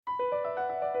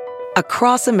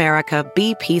Across America,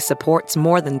 BP supports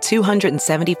more than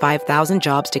 275,000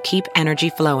 jobs to keep energy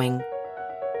flowing.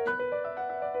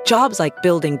 Jobs like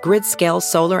building grid-scale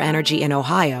solar energy in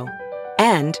Ohio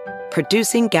and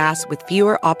producing gas with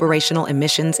fewer operational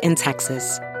emissions in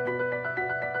Texas.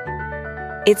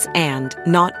 It's and,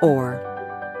 not or.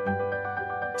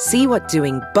 See what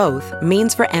doing both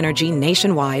means for energy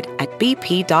nationwide at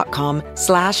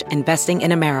bp.com/investing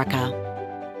in America.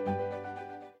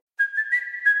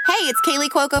 Hey, it's Kaylee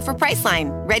Cuoco for Priceline.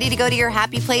 Ready to go to your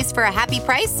happy place for a happy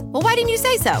price? Well, why didn't you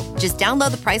say so? Just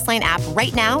download the Priceline app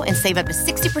right now and save up to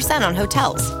 60% on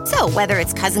hotels. So whether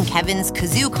it's Cousin Kevin's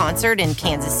Kazoo Concert in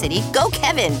Kansas City, go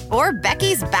Kevin, or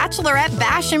Becky's Bachelorette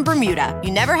Bash in Bermuda,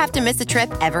 you never have to miss a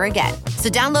trip ever again. So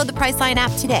download the Priceline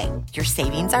app today. Your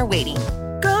savings are waiting.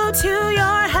 Go to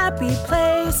your happy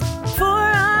place for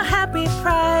a happy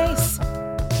price.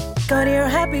 Go to your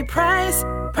happy price,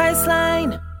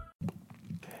 Priceline.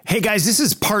 Hey guys, this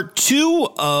is part two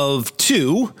of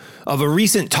a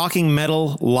recent Talking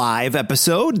Metal live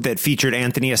episode that featured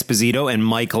Anthony Esposito and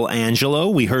Michael Angelo.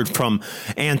 We heard from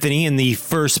Anthony in the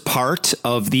first part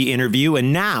of the interview,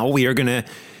 and now we are going to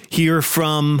hear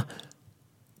from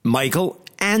Michael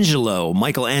Angelo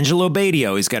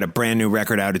Batio. He's got a brand new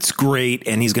record out. It's great,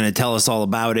 and he's going to tell us all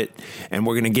about it, and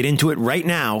we're going to get into it right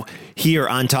now here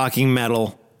on Talking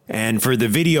Metal. And for the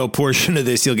video portion of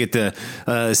this, you'll get to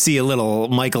see a little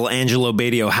Michael Angelo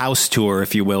Batio house tour,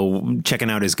 if you will, checking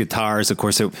out his guitars. Of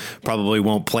course, it probably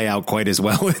won't play out quite as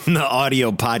well in the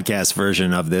audio podcast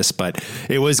version of this, but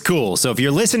it was cool. So if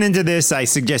you're listening to this, I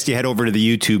suggest you head over to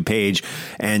the YouTube page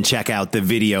and check out the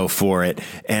video for it.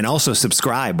 And also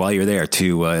subscribe while you're there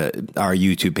to our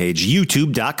YouTube page,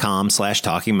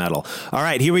 youtube.com/Talking Metal. All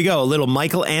right, here we go. A little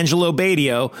Michael Angelo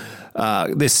Batio.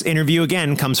 This interview,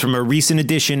 again, comes from a recent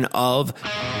edition of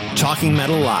Talking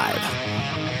Metal Live.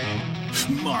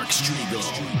 Mark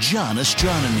Strigl, John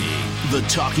Astronomy, the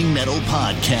Talking Metal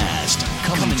Podcast,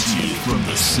 coming to you from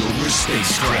the Silver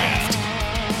Spacecraft.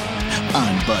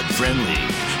 I'm Bud Friendly.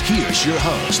 Here's your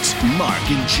hosts, Mark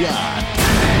and John.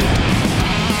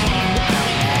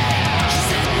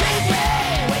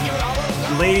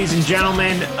 Ladies and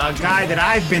gentlemen, a guy that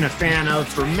I've been a fan of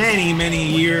for many, many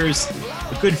years,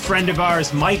 a good friend of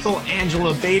ours, Michael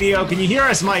Angelo Batio. Can you hear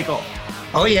us, Michael?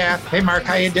 Oh, yeah. Hey, Mark,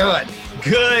 how you doing?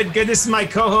 Good. This is my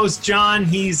co-host, John.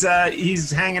 He's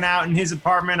hanging out in his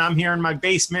apartment. I'm here in my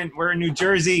basement. We're in New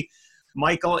Jersey.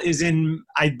 Michael is in,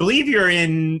 I believe you're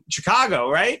in Chicago,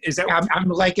 right? Is that? I'm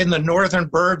like in the northern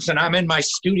burbs, and I'm in my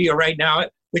studio right now,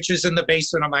 which is in the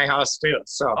basement of my house too.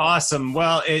 So awesome.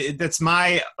 Well, that's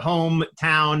my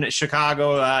hometown,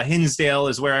 Chicago. Hinsdale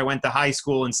is where I went to high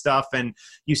school and stuff, and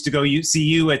used to go see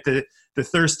you at the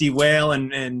Thirsty Whale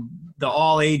and the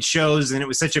all age shows. And it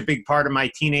was such a big part of my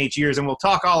teenage years. And we'll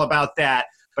talk all about that.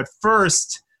 But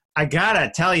first, I gotta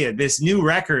tell you, this new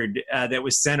record that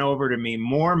was sent over to me,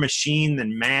 More Machine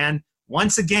Than Man.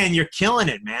 Once again, you're killing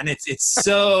it, man. It's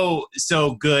so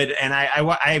good. And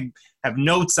I have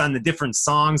notes on the different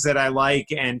songs that I like.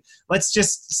 And let's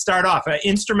just start off. An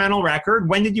instrumental record.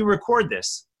 When did you record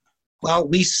this? Well,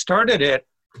 we started it.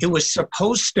 It was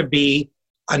supposed to be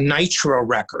a Nitro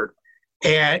record.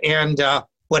 And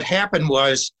what happened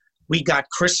was we got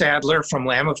Chris Adler from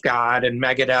Lamb of God and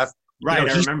Megadeth. Right,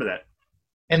 I remember that.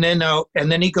 And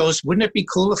then he goes, wouldn't it be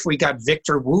cool if we got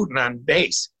Victor Wooten on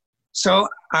bass? So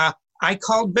I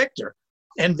called Victor.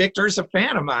 And Victor's a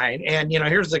fan of mine. And,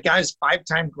 here's the guy's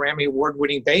 5-time Grammy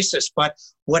Award-winning bassist. But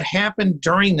what happened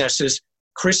during this is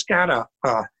Chris got a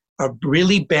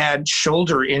really bad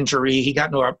shoulder injury. He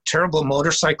got into a terrible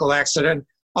motorcycle accident.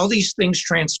 All these things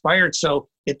transpired, so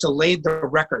it delayed the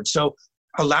record. So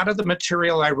a lot of the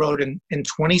material I wrote in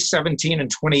 2017 and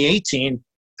 2018,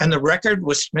 and the record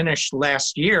was finished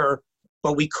last year,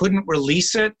 but we couldn't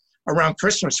release it around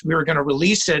Christmas. We were going to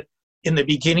release it in the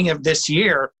beginning of this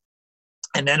year.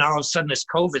 And then all of a sudden this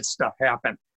COVID stuff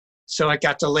happened. So it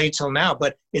got delayed till now,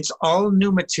 but it's all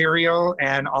new material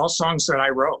and all songs that I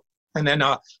wrote. And then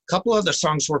a couple of the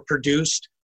songs were produced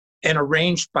and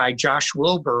arranged by Josh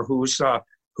Wilbur, who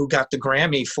got the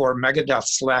Grammy for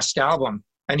Megadeth's last album.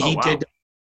 And he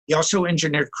also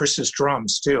engineered Chris's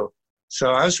drums too.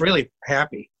 So I was really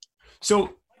happy.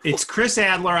 So it's Chris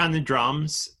Adler on the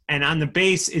drums, and on the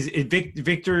bass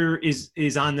Victor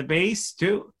is on the bass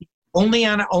too? Only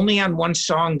on one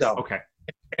song though. Okay.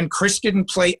 And Chris didn't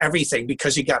play everything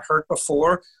because he got hurt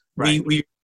before. Right.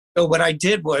 So what I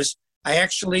did was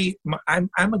I'm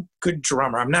a good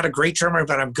drummer. I'm not a great drummer,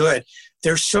 but I'm good.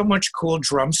 There's so much cool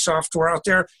drum software out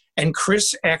there. And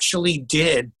Chris actually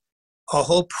did a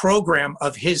whole program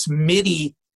of his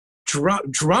MIDI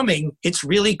drumming. It's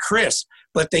really Chris,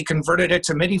 but they converted it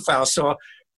to MIDI files. So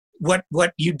what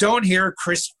you don't hear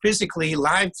Chris physically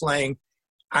live playing,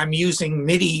 I'm using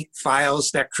MIDI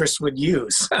files that Chris would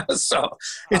use. So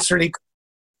it's really cool.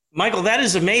 Michael, that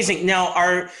is amazing. Now,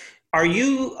 are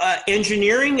you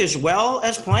engineering as well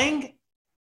as playing?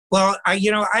 Well,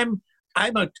 I'm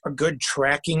a good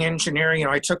tracking engineer.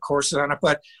 I took courses on it,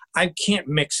 but I can't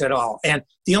mix it all. And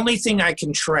the only thing I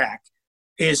can track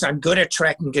is I'm good at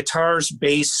tracking guitars,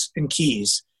 bass, and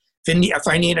keys. If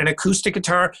I need an acoustic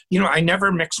guitar, I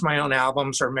never mix my own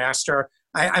albums or master.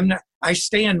 I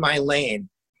stay in my lane.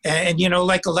 And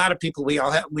like a lot of people, we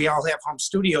all have home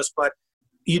studios, but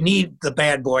you need the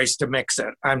bad boys to mix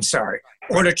it. I'm sorry.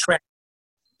 Or to track.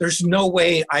 There's no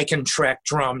way I can track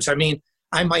drums. I mean,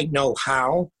 I might know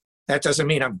how. That doesn't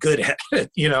mean I'm good at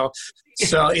it,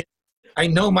 So I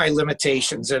know my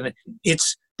limitations,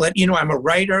 but I'm a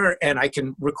writer and I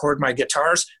can record my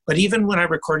guitars. But even when I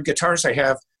record guitars, I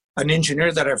have an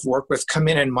engineer that I've worked with come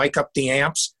in and mic up the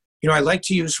amps. I like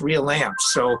to use real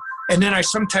amps. So, and then I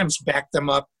sometimes back them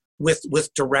up with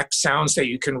direct sounds that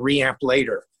you can reamp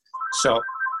later. So,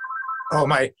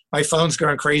 my phone's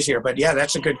going crazy here, but yeah,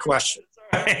 that's a good question.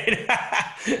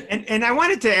 And I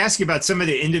wanted to ask you about some of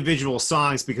the individual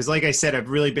songs, because like I said, I've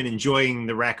really been enjoying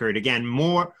the record. Again,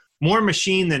 more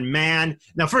machine than man.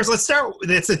 Now, first, let's start.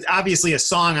 That's obviously a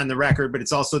song on the record, but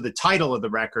it's also the title of the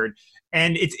record.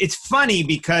 And it's funny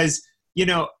because,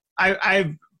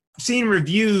 I've seen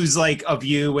reviews of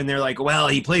you when they're like, well,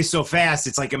 he plays so fast,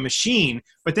 it's like a machine.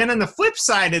 But then on the flip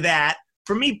side of that,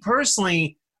 for me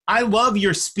personally, I love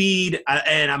your speed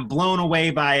and I'm blown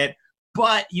away by it.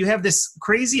 But you have this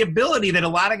crazy ability that a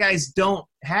lot of guys don't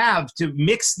have to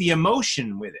mix the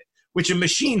emotion with it, which a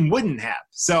machine wouldn't have.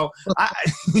 So,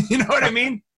 you know what I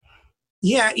mean?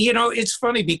 Yeah, it's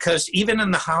funny because even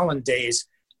in the Holland days,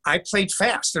 I played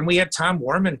fast. And we had Tom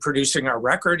Worman producing our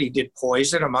record. He did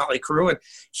Poison and Motley Crue, and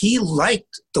he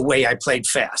liked the way I played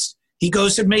fast. He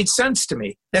goes, it made sense to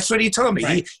me. That's what he told me.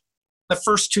 Right. The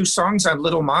first two songs on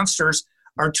Little Monsters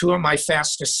are two of my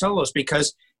fastest solos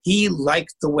because he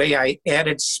liked the way I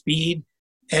added speed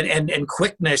and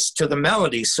quickness to the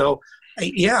melody. So,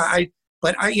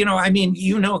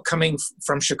 coming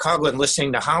from Chicago and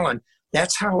listening to Holland,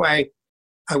 that's how I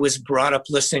was brought up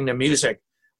listening to music.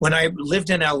 When I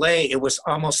lived in LA, it was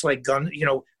almost like gun.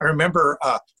 I remember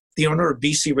the owner of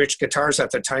BC Rich Guitars at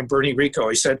the time, Bernie Rico.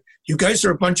 He said, "You guys are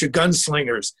a bunch of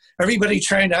gunslingers. Everybody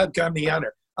trying to outgun the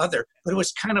other." But it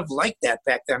was kind of like that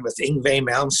back then with Yngwie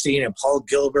Malmsteen and Paul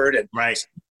Gilbert, and right.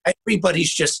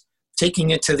 Everybody's just taking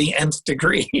it to the nth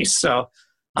degree. So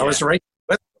I was right.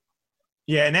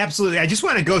 Yeah, and absolutely. I just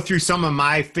want to go through some of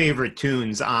my favorite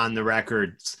tunes on the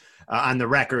records. On the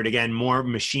record, again, More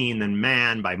Machine Than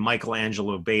Man by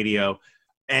Michelangelo Badio.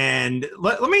 And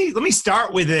let me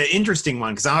start with an interesting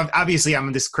one, because obviously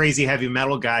I'm this crazy heavy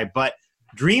metal guy, but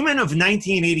Dreamin' of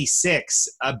 1986,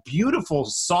 a beautiful,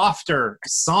 softer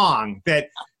song that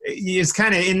is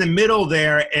kind of in the middle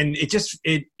there, and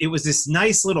it was this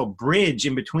nice little bridge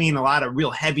in between a lot of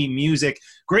real heavy music.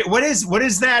 Great. What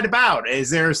is that about? Is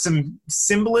there some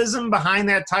symbolism behind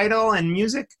that title and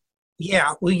music?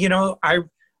 Yeah, well,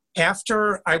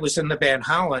 after I was in the band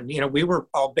Holland, we were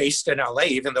all based in LA,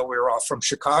 even though we were all from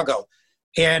Chicago.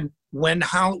 And when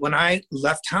I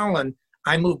left Holland,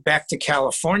 I moved back to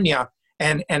California,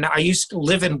 and I used to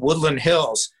live in Woodland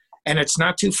Hills, and it's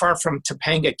not too far from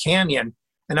Topanga Canyon.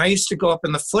 And I used to go up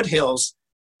in the foothills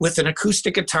with an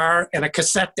acoustic guitar and a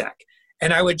cassette deck,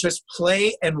 and I would just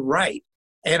play and write.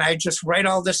 And I just write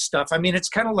all this stuff. I mean, it's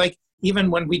kind of like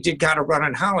even when we did Gotta Run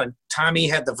in Holland, Tommy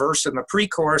had the verse and the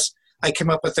pre-chorus. I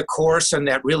came up with the chorus and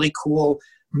that really cool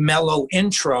mellow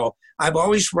intro. I'm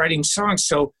always writing songs.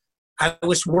 So I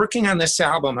was working on this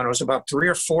album, and it was about 3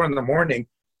 or 4 in the morning,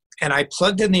 and I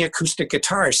plugged in the acoustic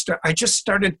guitar. I just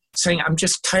started saying, I'm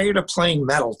just tired of playing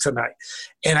metal tonight.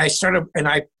 And I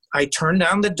turned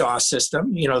down the DAW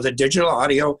system, the digital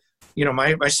audio,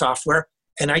 my software,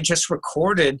 and I just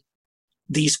recorded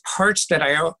these parts that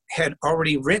I had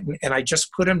already written, and I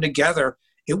just put them together.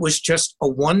 It was just a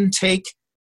one-take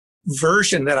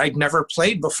version that I'd never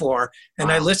played before. And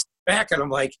wow. I listened back and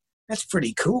I'm like, that's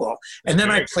pretty cool. And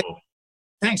then I played,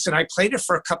 thanks. And I played it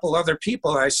for a couple other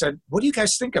people. I said, what do you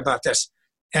guys think about this?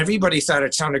 Everybody thought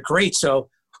it sounded great. So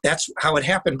that's how it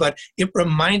happened. But it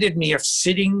reminded me of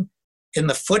sitting in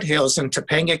the foothills in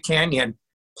Topanga Canyon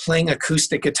playing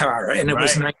acoustic guitar. And it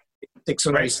was nice.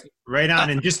 Right on.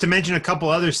 And just to mention a couple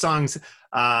other songs,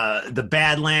 the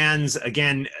Badlands,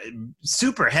 again,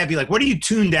 super heavy. Like, what are you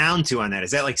tuned down to on that?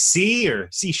 Is that like C or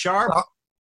C sharp?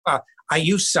 I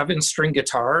use 7-string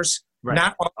guitars. Right.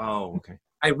 Not all. Oh, okay.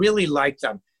 I really like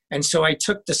them. And so I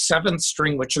took the 7th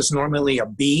string, which is normally a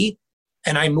B,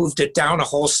 and I moved it down a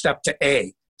whole step to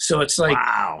A. So it's like,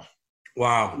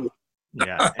 wow.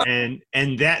 Yeah,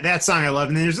 and that song I love,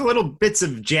 and there's a little bits of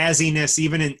jazziness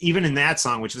even in that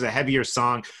song, which is a heavier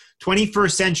song.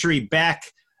 21st Century Beck.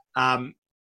 Are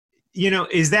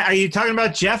you talking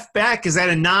about Jeff Beck? Is that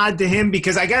a nod to him?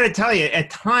 Because I got to tell you, at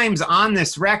times on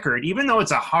this record, even though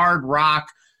it's a hard rock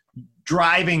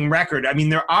driving record, I mean,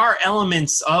 there are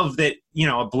elements of that,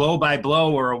 a Blow by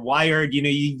Blow or a Wired,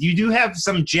 you do have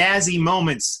some jazzy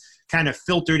moments kind of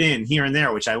filtered in here and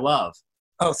there, which I love.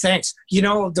 Oh, thanks.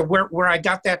 Where I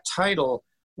got that title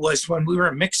was when we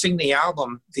were mixing the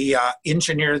album, the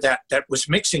engineer that was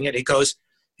mixing it, he goes,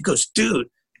 dude,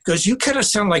 you kind of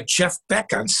sound like Jeff Beck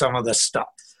on some of this stuff.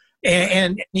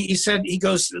 And he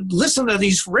goes, listen to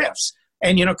these riffs.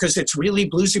 And, because it's really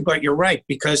bluesy, but you're right,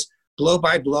 because Blow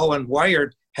by Blow and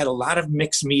Wired had a lot of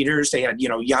mixed meters. They had,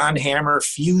 Jan Hammer,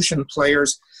 fusion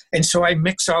players. And so I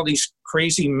mix all these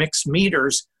crazy mixed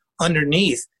meters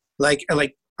underneath.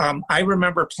 I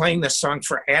remember playing this song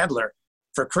for Adler,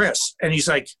 for Chris. And he's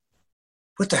like,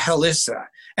 what the hell is that?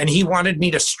 And he wanted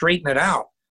me to straighten it out.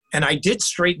 And I did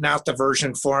straighten out the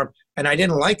version for him, and I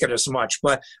didn't like it as much,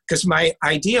 but because my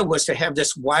idea was to have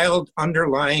this wild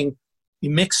underlying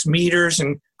mixed meters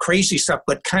and crazy stuff,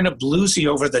 but kind of bluesy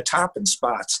over the top in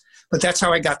spots. But that's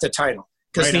how I got the title.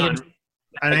 Right on.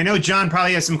 And I know John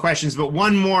probably has some questions, but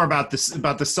one more about the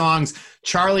songs.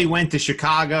 Charlie Went to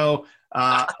Chicago.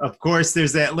 Of course,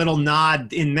 there's that little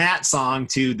nod in that song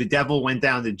to The Devil Went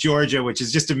Down to Georgia, which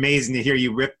is just amazing to hear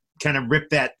you rip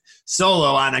that solo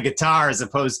on a guitar as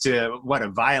opposed to a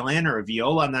violin or a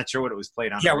viola. I'm not sure what it was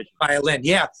played on. Yeah, violin.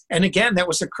 Yeah. And again, that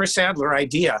was a Chris Adler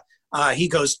idea. He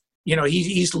goes,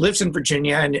 he lives in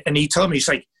Virginia, and he told me,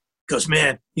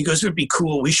 man, it would be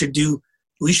cool. We should do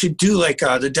like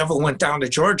The Devil Went Down to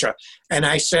Georgia. And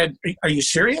I said, are you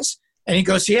serious? And he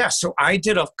goes, yeah. So I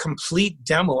did a complete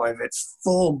demo of it,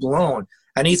 full blown.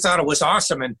 And he thought it was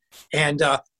awesome. And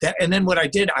then what I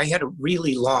did, I had a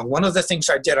really long, one of the things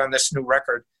I did on this new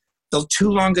record, the 2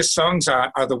 longest songs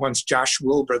are the ones Josh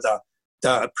Wilbur,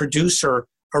 the producer,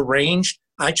 arranged.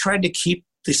 I tried to keep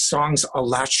the songs a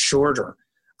lot shorter.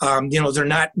 They're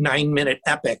not 9-minute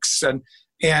epics. And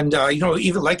even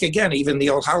the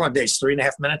old Holland days, 3.5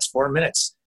 minutes, 4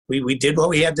 minutes. We did what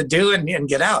we had to do and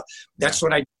get out. That's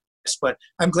what I did. But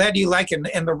I'm glad you like it.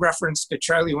 And the reference to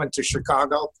Charlie Went to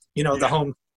Chicago, the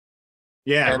home.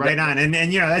 Yeah, right on. And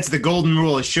that's the golden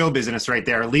rule of show business right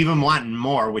there. Leave them wanting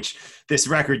more, which this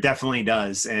record definitely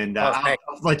does. And I'll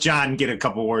let John get a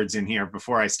couple words in here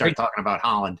before I start talking about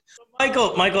Holland.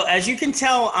 Michael, as you can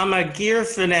tell, I'm a gear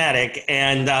fanatic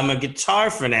and I'm a guitar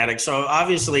fanatic. So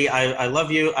obviously I love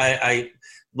you. I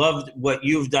loved what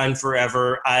you've done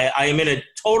forever. I am in a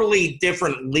totally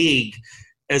different league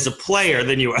as a player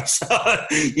than you are. So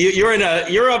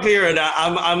you're up here and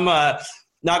I'm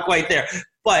not quite there.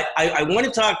 But I want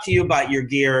to talk to you about your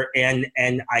gear, and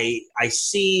I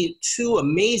see 2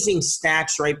 amazing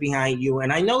stacks right behind you.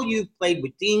 And I know you've played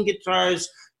with Dean guitars,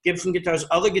 Gibson guitars,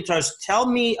 other guitars. Tell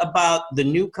me about the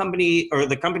new company or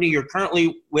the company you're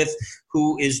currently with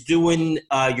who is doing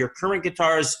your current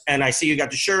guitars. And I see you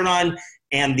got the shirt on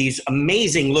and these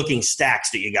amazing looking stacks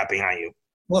that you got behind you.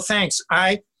 Well, thanks.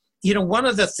 One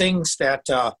of the things that,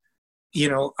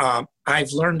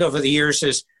 I've learned over the years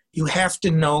is you have to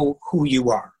know who you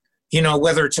are,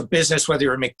 whether it's a business, whether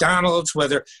you're a McDonald's,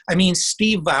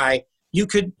 Steve Vai, you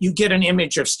get an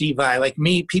image of Steve Vai. Like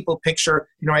me, people picture,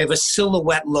 I have a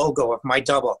silhouette logo of my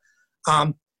double.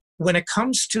 When it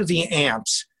comes to the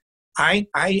amps, I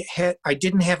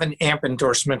didn't have an amp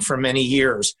endorsement for many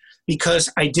years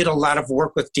because I did a lot of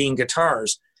work with Dean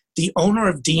Guitars. The owner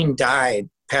of Dean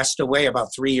passed away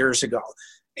about 3 years ago.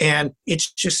 And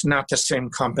it's just not the same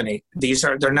company.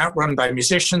 They're not run by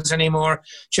musicians anymore.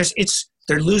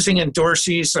 They're losing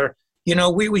endorsees. Or,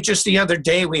 we just the other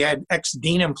day, we had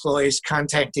ex-Dean employees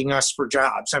contacting us for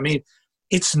jobs.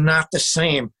 It's not the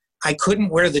same. I couldn't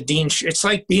wear the Dean. It's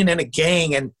like being in a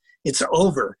gang and it's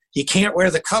over. You can't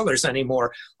wear the colors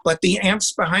anymore. But the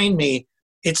amps behind me,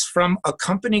 it's from a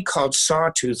company called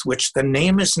Sawtooth, which the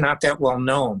name is not that well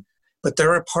known. But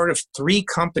they're a part of 3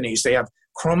 companies. They have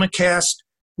Chromacast,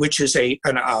 which is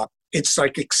it's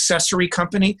like accessory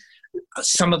company.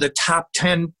 Some of the top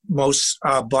 10 most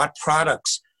bought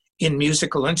products in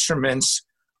musical instruments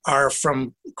are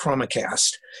from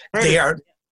Chromacast. Right. They are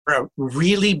a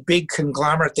really big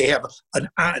conglomerate. They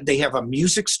have a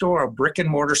music store, a brick and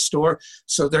mortar store.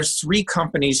 So there's 3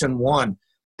 companies in one.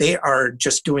 They are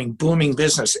just doing booming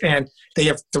business. And they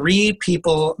have 3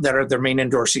 people that are their main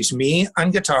endorsees. Me on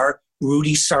guitar,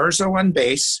 Rudy Sarzo on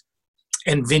bass,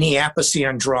 and Vinny Appice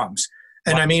on drums.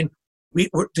 And Wow. I mean,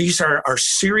 these are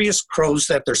serious pros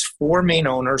that there's 4 main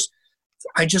owners.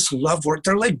 I just love work.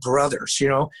 They're like brothers, you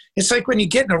know. It's like when you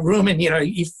get in a room and you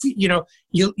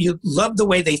love the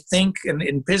way they think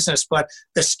in business. But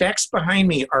the stacks behind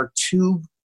me are 2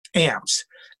 amps,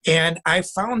 and I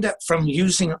found that from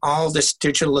using all this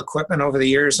digital equipment over the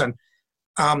years, and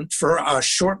for a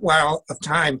short while of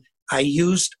time, I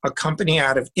used a company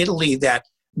out of Italy that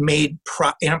made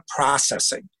amp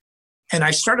processing, and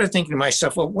I started thinking to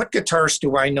myself, well, what guitarists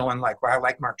do I know and like? Well, I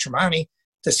like Mark Tremonti.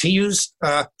 Does he use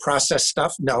processed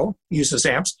stuff? No, he uses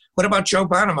amps. What about Joe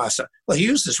Bonamassa? Well, he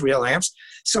uses real amps.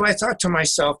 So I thought to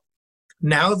myself,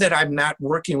 now that I'm not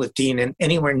working with Dean in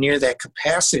anywhere near that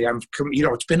capacity,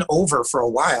 it's been over for a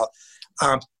while.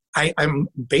 I'm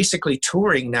basically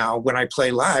touring now when I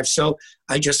play live. So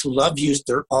I just love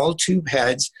they're all tube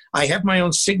heads. I have my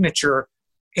own signature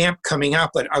amp coming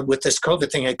out, but with this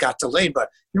COVID thing, it got delayed. But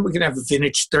we're going to have a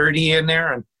vintage 30 in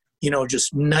there and,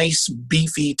 just nice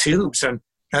beefy tubes. And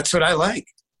that's what I like.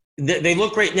 They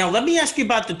look great. Now, let me ask you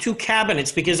about the 2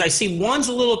 cabinets, because I see one's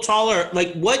a little taller.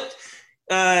 Like, what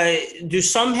do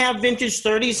some have vintage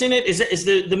 30s in it? Is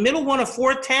the middle one a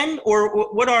 410,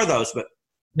 or what are those? But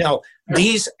no,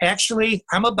 these actually,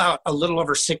 I'm about a little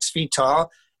over 6 feet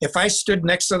tall. If I stood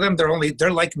next to them,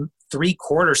 they're like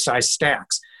 3/4 size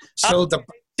stacks. So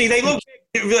they look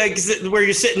like where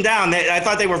you're sitting down. I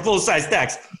thought they were full size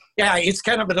stacks. Yeah, it's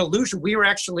kind of an illusion. We were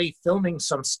actually filming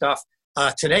some stuff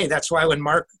today. That's why when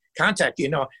Mark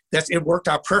contacted, it worked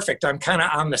out perfect. I'm kind of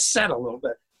on the set a little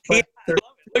bit. But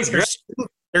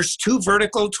there's 2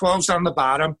 vertical 12s on the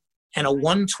bottom and a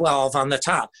 112 on the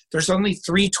top. There's only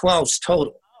 3 12s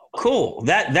total. Cool.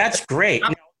 That's great.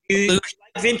 Now, you like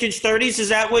vintage 30s? Is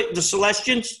that what the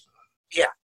Celestians?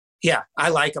 Yeah, I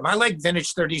like them. I like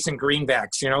vintage 30s and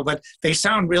greenbacks, but they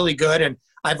sound really good. And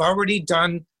I've already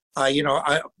done,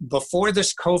 before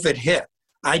this COVID hit,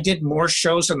 I did more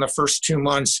shows in the first 2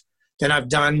 months than I've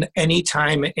done any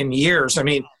time in years. I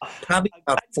mean, probably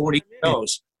about 40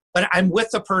 shows. But I'm with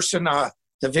the person,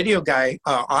 the video guy,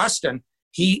 Austin.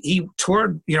 He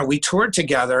toured, we toured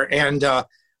together, and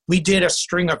we did a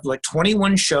string of like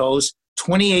 21 shows,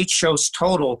 28 shows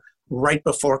total right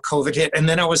before COVID hit. And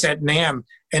then I was at NAMM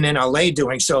and in LA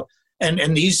doing so.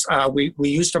 And these, we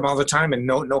used them all the time and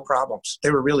no problems. They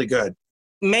were really good.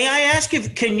 May I ask I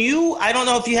don't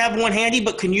know if you have one handy,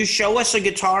 but can you show us a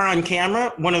guitar on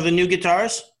camera, one of the new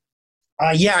guitars?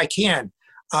 Yeah, I can.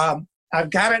 I've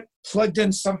got it plugged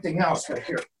in something else right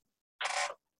here.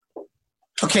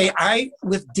 Okay,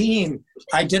 with Dean,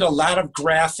 I did a lot of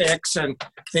graphics and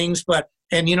things,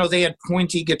 and they had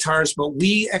pointy guitars, but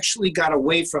we actually got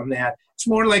away from that. It's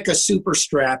more like a super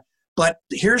Strat. But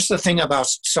here's the thing about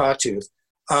Sawtooth.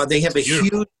 They have a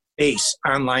huge bass,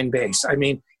 online bass. I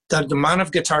mean, the amount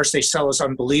of guitars they sell is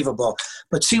unbelievable.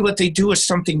 But see, what they do is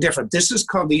something different. This is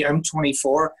called the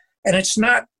M24, and it's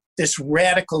not this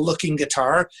radical-looking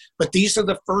guitar, but these are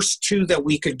the first 2 that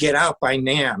we could get out by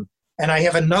NAMM. And I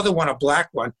have another one, a black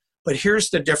one. But here's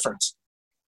the difference.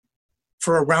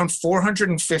 For around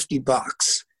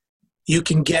 $450, you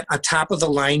can get a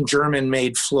top-of-the-line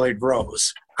German-made Floyd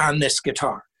Rose on this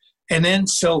guitar. And then,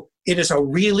 so it is a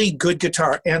really good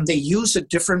guitar, and they use a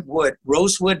different wood.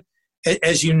 Rosewood,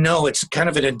 as you know, it's kind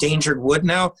of an endangered wood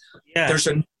now. Yeah. There's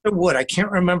another wood, I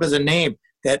can't remember the name,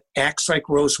 that acts like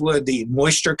rosewood. The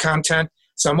moisture content,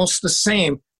 it's almost the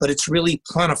same, but it's really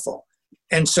plentiful.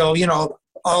 And so,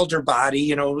 alder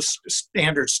body,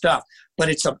 standard stuff. But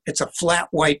it's a flat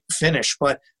white finish.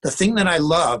 But the thing that I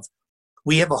love,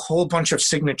 we have a whole bunch of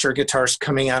signature guitars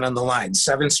coming out on the line.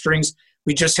 7 strings,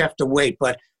 we just have to wait.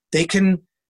 But they can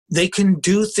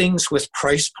do things with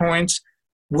price points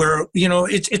where,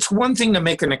 it's one thing to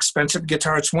make an expensive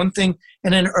guitar. It's one thing,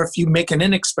 and then or if you make an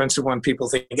inexpensive one, people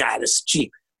think, it's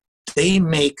cheap. They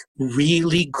make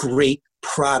really great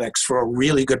products for a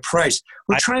really good price.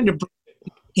 We're trying to bring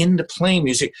into playing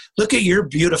music. Look at your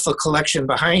beautiful collection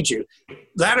behind you. A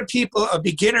lot of people, a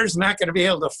beginner's not going to be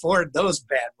able to afford those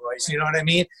bad boys, you know what I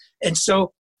mean? And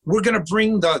so we're going to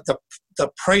bring the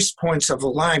price points of the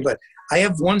line, but I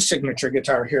have one signature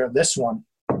guitar here, this one.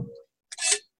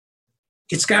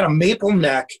 It's got a maple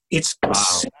neck. It's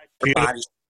body,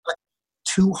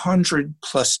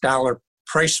 $200+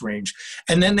 price range.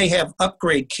 And then they have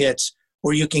upgrade kits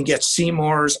where you can get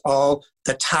Seymour's, all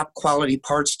the top quality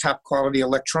parts, top quality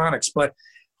electronics. But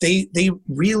they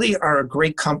really are a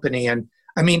great company. And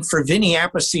I mean, for Vinny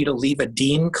Appice to leave a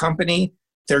Dean company,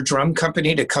 their drum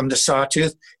company, to come to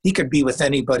Sawtooth, he could be with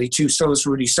anybody too. So is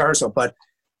Rudy Sarzo. But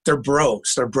they're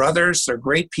bros, they're brothers, they're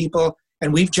great people.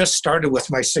 And we've just started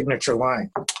with my signature line.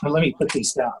 Well, let me put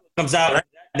these down. Comes out.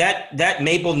 That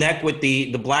maple neck with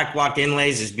the black block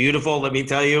inlays is beautiful. Let me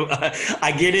tell you,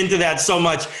 I get into that so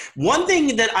much. One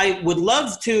thing that I would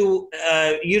love to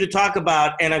you to talk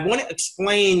about, and I want to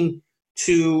explain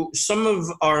to some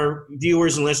of our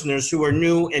viewers and listeners who are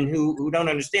new and who don't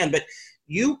understand, but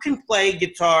you can play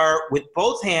guitar with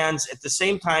both hands at the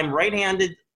same time,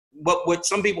 right-handed, what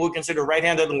some people would consider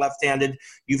right-handed and left-handed.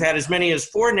 You've had as many as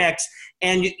 4 necks,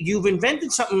 and you've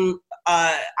invented something.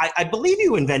 I believe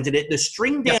you invented it, the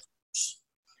string dancers.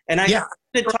 And on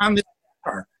the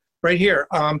guitar right here.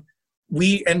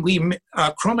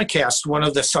 Chromacast, one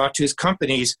of the Sawtooth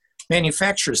companies,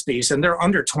 manufactures these, and they're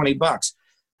under $20.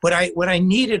 What I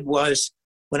needed was,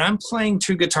 when I'm playing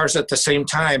 2 guitars at the same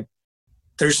time,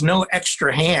 there's no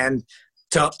extra hand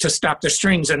to stop the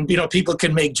strings, and people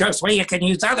can make jokes. Well, you can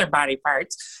use other body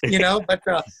parts, but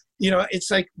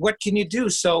it's like, what can you do?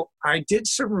 So I did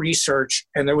some research,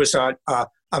 and there was a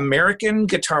American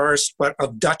guitarist, but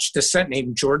of Dutch descent,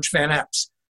 named George Van Eps.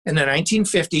 In the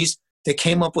 1950s, they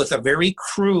came up with a very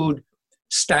crude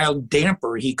style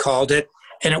damper, he called it,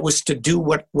 and it was to do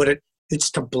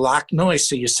it's to block noise,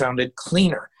 so you sounded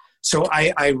cleaner. So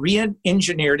I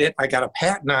re-engineered it. I got a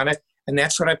patent on it, and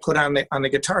that's what I put on the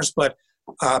guitars. But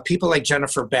people like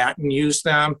Jennifer Batten use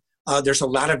them. There's a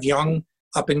lot of young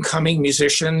up-and-coming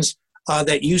musicians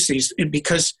that use these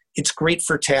because it's great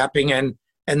for tapping, and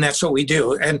that's what we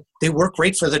do. And they work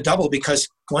great for the double, because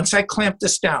once I clamp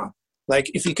this down, like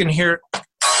if you can hear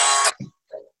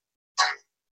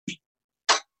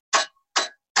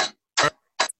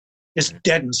it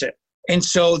deadens it. And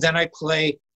so then I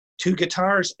play 2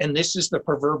 guitars, and this is the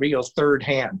proverbial third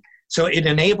hand. So it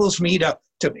enables me to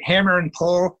hammer and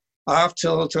pull off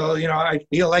till I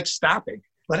feel like stopping.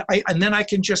 But and then I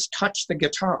can just touch the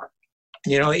guitar.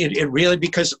 It really,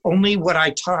 because only what I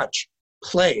touch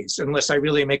plays, unless I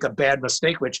really make a bad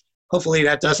mistake, which hopefully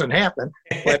that doesn't happen.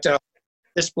 But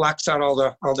this blocks out all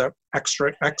the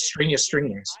extraneous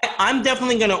strings. I'm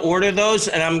definitely going to order those,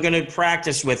 and I'm going to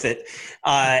practice with it.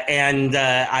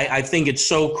 I think it's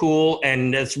so cool,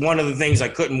 and it's one of the things I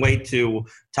couldn't wait to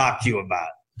talk to you about.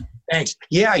 Thanks.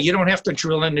 Yeah, you don't have to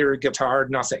drill into your guitar,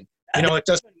 nothing. It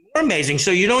doesn't. Amazing.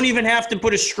 So you don't even have to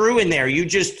put a screw in there.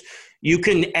 You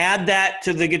can add that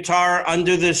to the guitar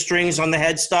under the strings on the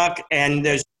headstock, and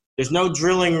there's no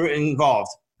drilling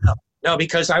involved. No,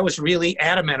 because I was really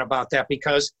adamant about that,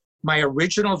 because my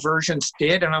original versions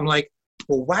did, and I'm like,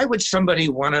 well, why would somebody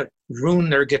want to ruin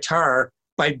their guitar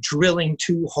by drilling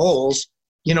 2 holes,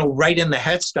 right in the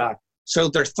headstock? So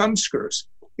they're thumb screws.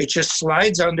 It just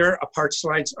slides under, a part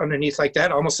slides underneath like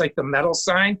that, almost like the metal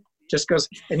sign. Just goes,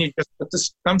 and you just put the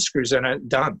thumb screws in it,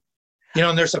 done.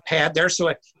 And there's a pad there,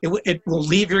 so it will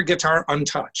leave your guitar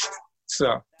untouched.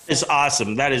 So it's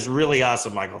awesome. That is really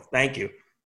awesome, Michael. Thank you.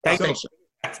 Thanks.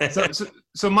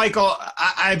 So Michael,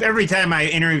 I've every time I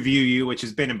interview you, which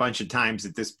has been a bunch of times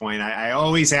at this point, I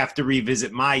always have to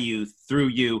revisit my youth through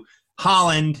you.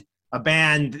 Holland, a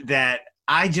band that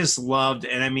I just loved.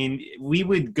 And I mean, we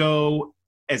would go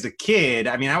as a kid.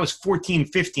 I mean, I was 14,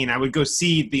 15. I would go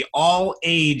see the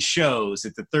all-age shows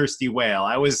at the Thirsty Whale.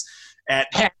 I was at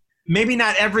maybe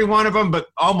not every one of them, but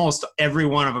almost every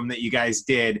one of them that you guys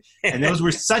did. And those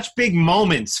were such big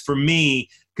moments for me,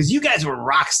 because you guys were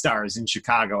rock stars in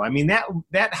Chicago. I mean,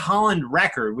 that Holland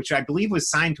record, which I believe was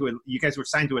signed to, you guys were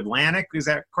signed to Atlantic, is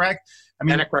that correct? I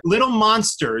mean, Little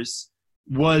Monsters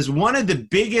was one of the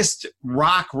biggest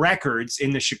rock records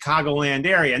in the Chicagoland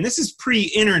area. And this is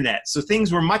pre-internet, so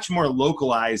things were much more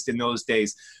localized in those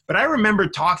days. But I remember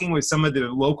talking with some of the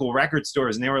local record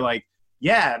stores, and they were like,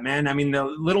 yeah, man, I mean, the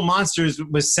Little Monsters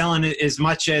was selling it as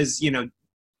much as,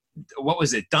 what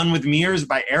was it, Done With Mirrors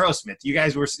by Aerosmith. You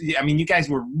guys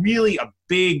were really a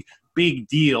big, big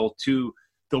deal to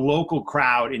the local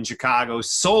crowd in Chicago,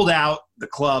 sold out the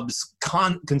clubs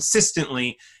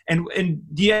consistently. And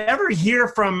do you ever hear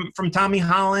from Tommy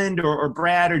Holland or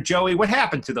Brad or Joey? What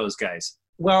happened to those guys?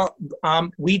 Well,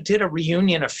 we did a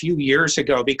reunion a few years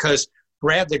ago, because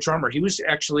Brad, the drummer, he was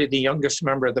actually the youngest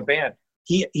member of the band.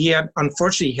 He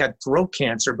unfortunately had throat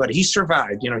cancer, but he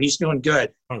survived. He's doing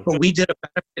good. But we did a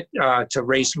benefit to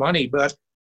raise money. But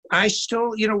I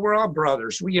still, we're all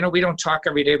brothers. We don't talk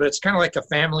every day, but it's kind of like a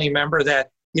family member that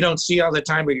you don't see all the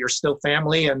time, but you're still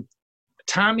family. And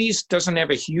Tommy's doesn't have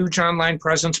a huge online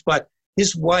presence, but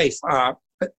his wife,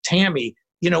 Tammy,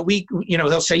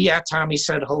 they'll say, yeah, Tommy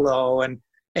said hello. And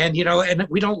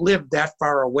we don't live that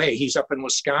far away. He's up in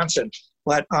Wisconsin.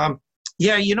 But,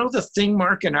 yeah, the thing,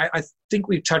 Mark, and I think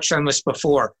we've touched on this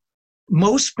before,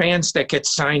 most bands that get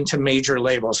signed to major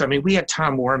labels, I mean, we had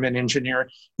Tom Worman, engineer,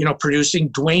 producing,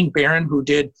 Dwayne Barron, who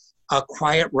did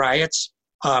Quiet Riots,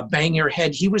 Bang Your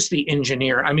Head. He was the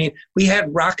engineer. I mean, we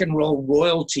had rock and roll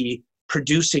royalty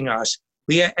producing us.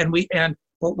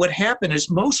 But what happened is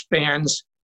most bands,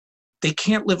 they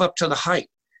can't live up to the hype.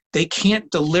 They can't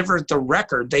deliver the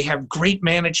record. They have great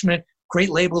management, great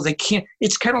label. They can't.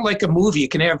 It's kind of like a movie. You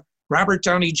can have Robert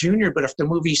Downey Jr., but if the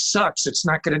movie sucks, it's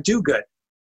not going to do good.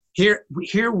 Here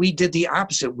we did the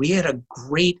opposite. We had a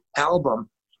great album.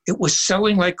 It was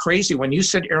selling like crazy. When you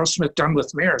said Aerosmith done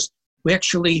with Mares, we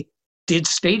actually did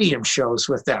stadium shows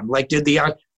with them, like did the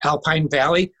Alpine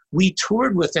Valley. We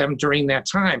toured with them during that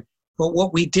time. But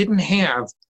what we didn't have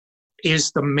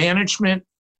is the management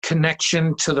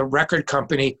connection to the record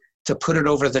company to put it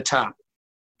over the top.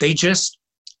 They just,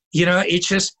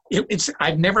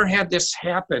 I've never had this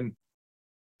happen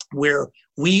where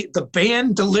the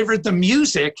band delivered the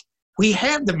music. We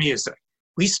had the music.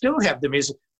 We still have the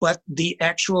music, but the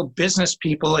actual business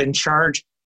people in charge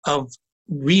of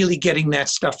really getting that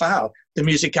stuff out, the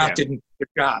music out, didn't do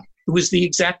their job. It was the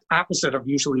exact opposite of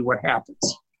usually what happens.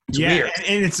 It's weird.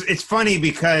 And it's funny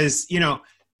because,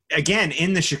 again,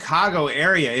 in the Chicago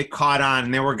area, it caught on,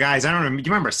 and there were guys, I don't know, do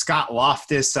you remember Scott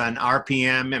Loftus on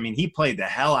RPM? I mean, he played the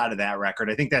hell out of that record.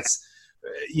 I think that's,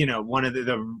 one of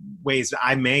the ways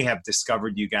I may have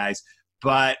discovered you guys.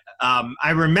 But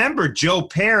I remember Joe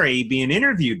Perry being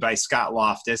interviewed by Scott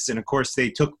Loftus, and of course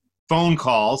they took phone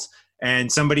calls,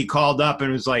 and somebody called up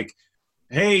and was like,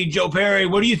 "Hey, Joe Perry,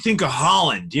 what do you think of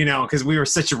Holland?" Because we were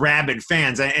such rabid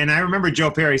fans. And I remember Joe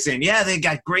Perry saying, "Yeah, they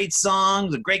got great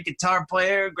songs, a great guitar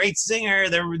player, great singer."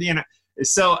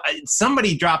 So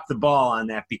somebody dropped the ball on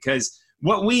that, because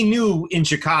what we knew in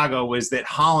Chicago was that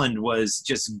Holland was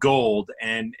just gold,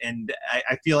 and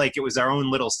I feel like it was our own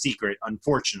little secret,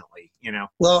 unfortunately.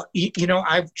 Well,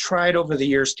 I've tried over the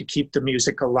years to keep the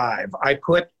music alive. I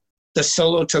put the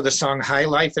solo to the song High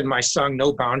Life in my song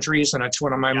No Boundaries, and it's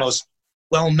one of my most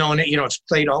well-known, it's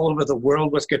played all over the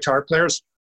world with guitar players.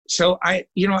 So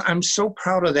I'm so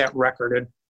proud of that record. And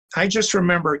I just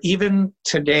remember even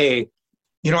today,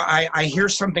 I hear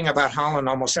something about Holland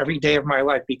almost every day of my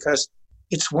life, because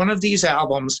it's one of these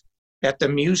albums that the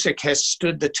music has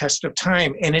stood the test of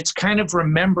time, and it's kind of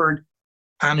remembered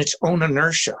on its own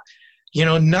inertia.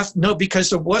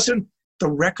 Because it wasn't, the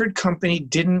record company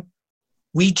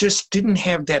we just didn't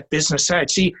have that business side.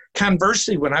 See,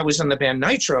 conversely, when I was in the band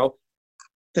Nitro,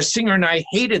 the singer and I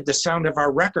hated the sound of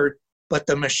our record, but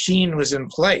the machine was in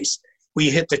place. We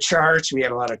hit the charts. We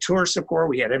had a lot of tour support.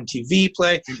 We had MTV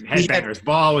play. Headbangers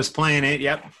Ball was playing it.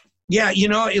 Yep. Yeah,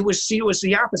 it was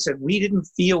the opposite. We didn't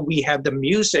feel we had the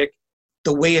music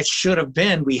the way it should have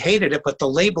been. We hated it, but the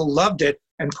label loved it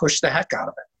and pushed the heck out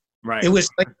of it. Right. It was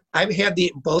like I've had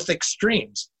both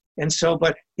extremes. And so,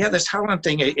 but yeah, this Holland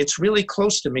thing, it's really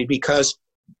close to me, because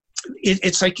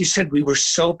it's like you said, we were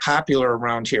so popular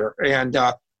around here. And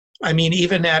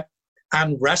even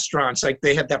on restaurants, like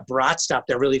they had that Bratstop,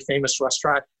 that really famous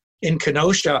restaurant in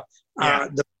Kenosha. Yeah.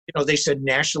 They said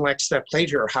National Acts that played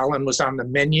here, Holland was on the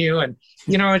menu, and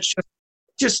it's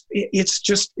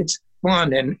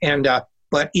fun.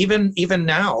 But even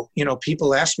now,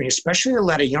 people ask me, especially a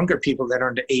lot of younger people that are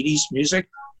into 80s music,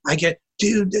 I get,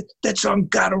 dude, that song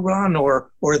Gotta Run,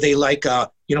 or they like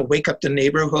Wake Up the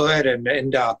Neighborhood, and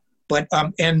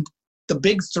the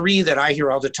big three that I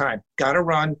hear all the time: Gotta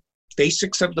Run,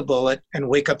 Basics of the Bullet, and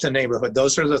Wake Up the Neighborhood.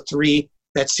 Those are the three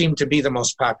that seem to be the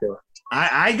most popular.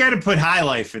 I got to put High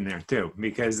Life in there too,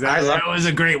 because that was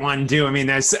a great one too. I mean,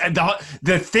 there's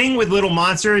the thing with Little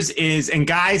Monsters is, and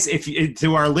guys,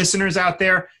 to our listeners out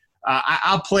there,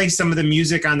 I'll play some of the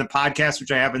music on the podcast, which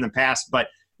I have in the past, but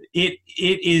it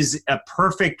is a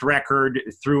perfect record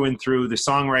through and through. The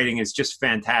songwriting is just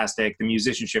fantastic. The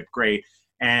musicianship, great.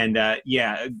 And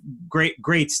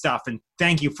great stuff. And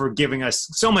thank you for giving us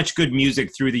so much good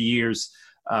music through the years,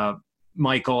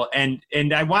 Michael. And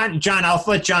I want John, I'll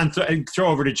let John throw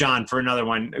over to John for another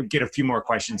one, get a few more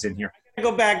questions in here. I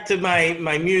go back to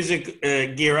my music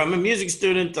gear. I'm a music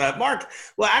student. Mark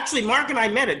and I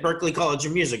met at Berklee College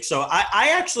of Music. So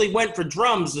I actually went for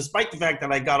drums, despite the fact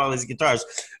that I got all these guitars.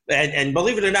 And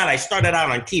believe it or not, I started out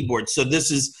on keyboards. So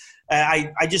this is,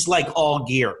 I just like all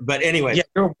gear. But anyway. Yeah,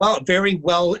 you're very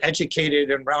well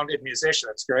educated and rounded musician.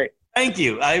 That's great. Thank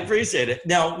you. I appreciate it.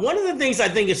 Now, one of the things I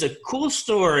think is a cool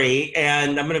story,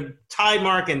 and I'm going to tie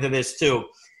Mark into this too.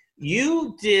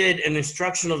 You did an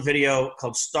instructional video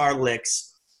called Star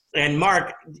Licks. And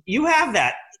Mark, you have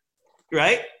that,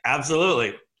 right?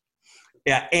 Absolutely.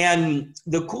 Yeah. And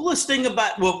the coolest thing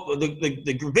about,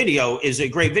 the video is a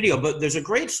great video, but there's a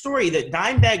great story that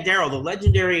Dimebag Darrell, the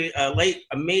legendary, late,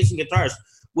 amazing guitarist,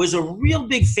 was a real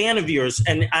big fan of yours.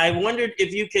 And I wondered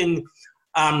if you can,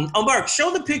 Mark,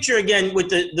 show the picture again with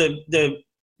the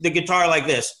the guitar like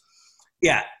this.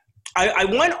 Yeah. I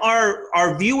want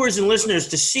our viewers and listeners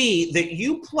to see that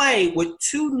you play with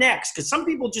two necks, because some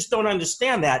people just don't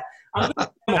understand that.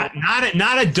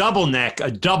 Not a double neck, a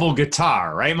double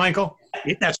guitar, right, Michael?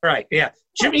 That's right. Yeah.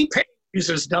 Jimmy Page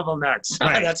uses double necks.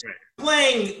 Right. That's right.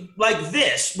 Playing like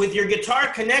this with your guitar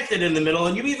connected in the middle,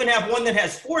 and you even have one that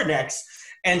has four necks.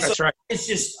 And That's so right. it's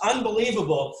just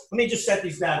unbelievable. Let me just set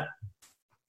these down.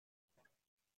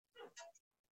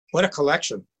 What a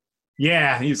collection.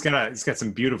 Yeah, he's got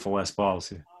some beautiful Les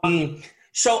Pauls.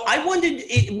 So I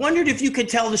wondered if you could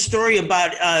tell the story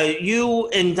about you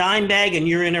and Dimebag and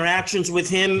your interactions with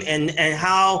him, and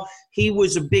how he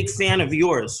was a big fan of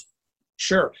yours.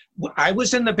 Sure. I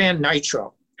was in the band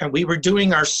Nitro, and we were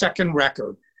doing our second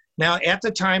record. Now, at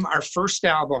the time, our first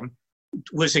album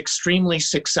was extremely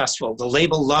successful. The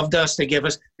label loved us.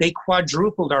 They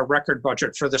quadrupled our record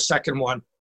budget for the second one.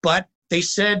 But they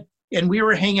said, and we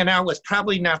were hanging out with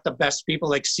probably not the best people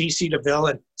like CeCe DeVille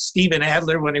and Steven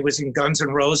Adler when he was in Guns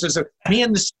N' Roses. Me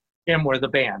and the Jim were the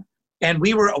band. And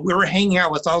we were hanging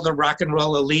out with all the rock and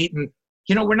roll elite. And,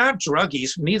 we're not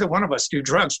druggies. Neither one of us do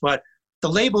drugs. But the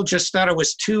label just thought it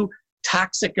was too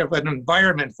toxic of an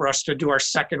environment for us to do our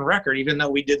second record, even though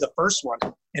we did the first one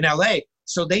in LA.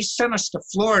 So they sent us to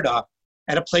Florida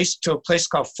to a place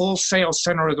called Full Sail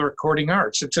Center of the Recording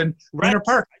Arts. It's in Winter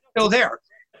Park. I'm still there.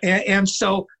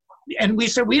 And we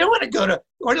said, we don't want to go to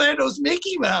Orlando's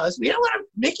Mickey Mouse. We don't want to,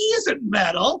 Mickey isn't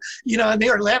metal, and they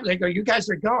were laughing. They go, you guys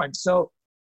are going. So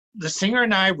the singer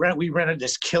and I, we rented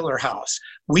this killer house.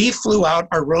 We flew out,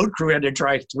 our road crew had to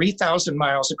drive 3,000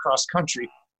 miles across country.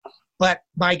 But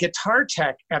my guitar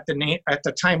tech at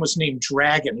the time was named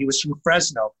Dragon. He was from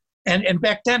Fresno. And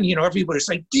back then, everybody was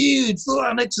like, dude, full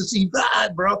on ecstasy,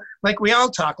 bad, bro. Like we all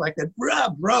talk like that,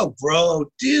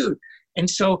 bro, dude. And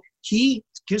so he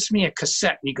gives me a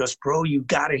cassette and he goes, bro, you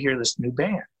got to hear this new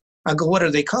band. I go, what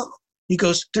are they called? He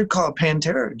goes, they're called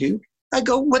Pantera, dude. I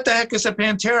go, what the heck is a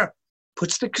Pantera?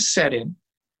 Puts the cassette in.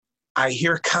 I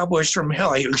hear Cowboys from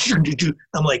Hell. I hear,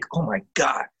 I'm like, oh my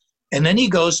God. And then he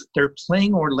goes, they're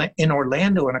playing in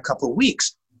Orlando in a couple of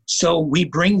weeks. So we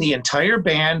bring the entire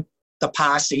band, the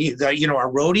posse,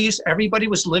 our roadies, everybody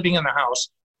was living in the house.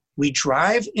 We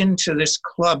drive into this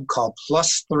club called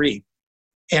Plus 3.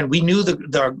 And we knew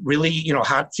the really,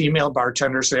 hot female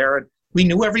bartenders there. And we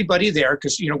knew everybody there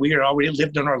because, we had already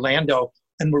lived in Orlando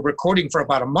and we're recording for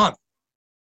about a month.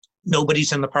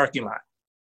 Nobody's in the parking lot.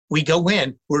 We go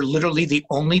in. We're literally the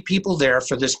only people there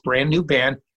for this brand new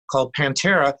band called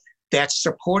Pantera that's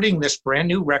supporting this brand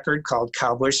new record called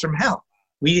Cowboys from Hell.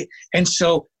 And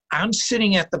so I'm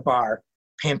sitting at the bar.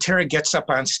 Pantera gets up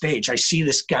on stage. I see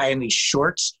this guy in these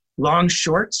shorts, long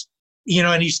shorts,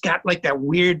 and he's got like that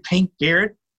weird pink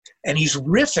beard. And he's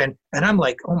riffing, and I'm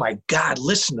like, oh my God,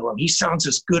 listen to him. He sounds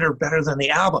as good or better than the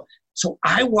album. So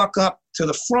I walk up to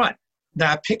the front.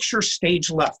 Now picture stage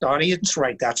left, audience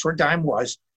right. That's where Dime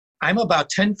was. I'm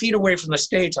about 10 feet away from the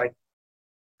stage,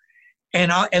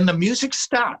 and the music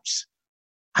stops.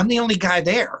 I'm the only guy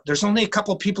there. There's only a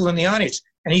couple of people in the audience.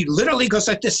 And he literally goes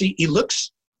like this. He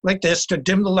looks like this to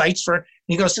dim the lights for, and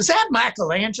he goes, is that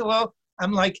Michelangelo?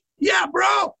 I'm like, yeah,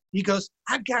 bro. He goes,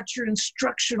 I got your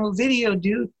instructional video,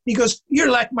 dude. He goes,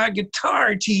 you're like my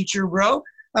guitar teacher, bro.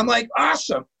 I'm like,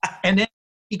 awesome. And then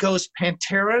he goes,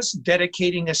 Pantera's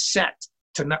dedicating a set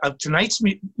of tonight's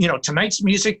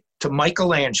music to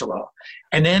Michelangelo.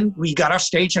 And then we got off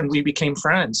stage and we became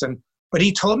friends. But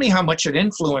he told me how much it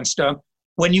influenced him.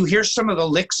 When you hear some of the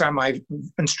licks on my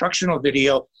instructional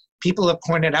video, people have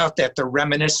pointed out that they're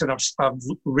reminiscent of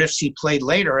riffs he played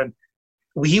later. And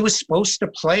he was supposed to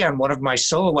play on one of my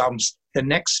solo albums. The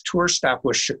next tour stop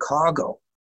was Chicago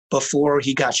before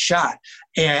he got shot.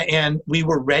 And we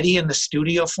were ready in the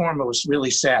studio for him. It was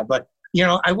really sad. But,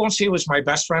 I won't say it was my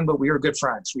best friend, but we were good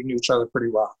friends. We knew each other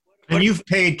pretty well. And you've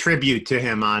paid tribute to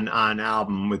him on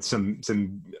album with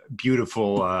some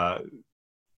beautiful,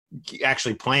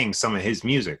 actually playing some of his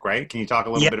music, right? Can you talk a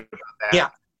little bit about that? Yeah.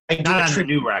 Not on the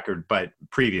new record, but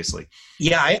previously.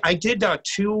 Yeah, I did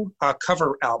 2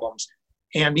 cover albums.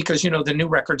 And because, the new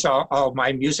record's all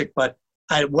my music, but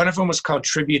one of them was called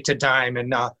Tribute to Dime.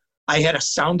 And I had a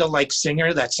sound-alike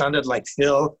singer that sounded like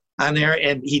Phil on there,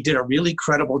 and he did a really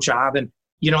credible job. And,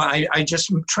 I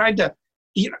just tried to,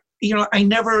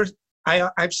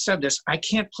 I've said this, I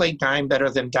can't play Dime better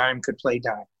than Dime could play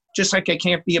Dime. Just like I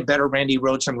can't be a better Randy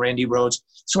Rhoads than Randy Rhoads.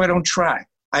 So I don't try.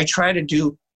 I try to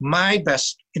do my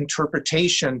best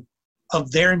interpretation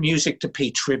of their music to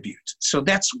pay tribute. So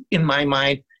that's in my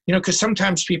mind. Because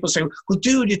sometimes people say, well,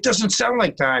 dude, it doesn't sound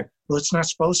like Dime. Well, it's not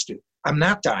supposed to. I'm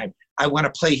not Dime. I want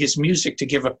to play his music to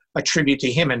give a tribute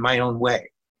to him in my own way.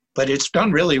 but it's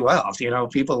done really well. You know,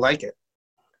 people like it.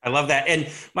 I love that. And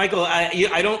Michael, you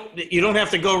don't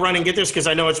have to go run and get this because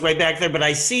I know it's way back there, but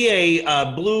I see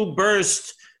a blue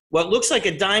burst, what looks like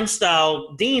a dime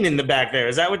style Dean in the back there.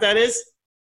 Is that what that is?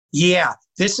 Yeah,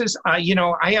 this is, you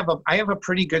know, I have a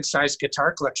pretty good sized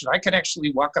guitar collection. I could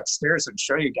actually walk upstairs and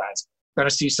show you guys. Going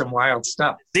to see some wild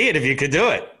stuff. See it if you could do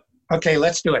it. Okay,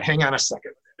 let's do it. Hang on a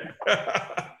second.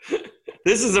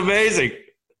 This is amazing.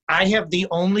 I have the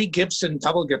only Gibson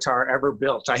double guitar ever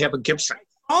built. I have a Gibson.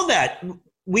 All that.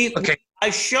 I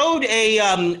showed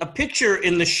a picture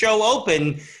in the show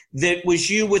open that was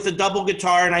you with a double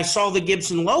guitar, and I saw the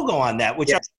Gibson logo on that,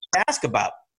 which I was going to ask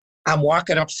about. I'm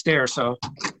walking upstairs, so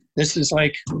this is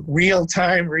like real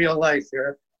time, real life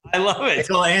here. I love it.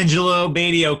 Michelangelo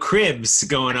Badio Cribs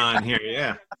going on here,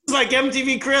 yeah. It's like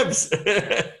MTV Cribs.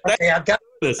 Okay, I've got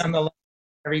this on the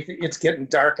everything. It's getting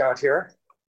dark out here.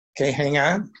 Okay, hang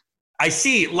on. I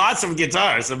see lots of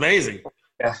guitars. Amazing.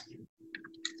 Yeah.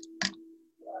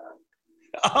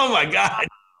 Oh my God.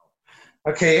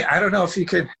 Okay, I don't know if you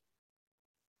could.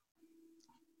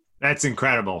 That's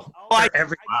incredible. Oh,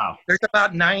 wow. There's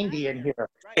about 90 in here.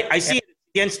 Right. I see it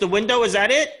against the window. Is that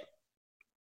it?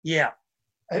 Yeah.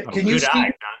 Can you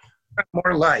see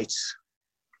more lights?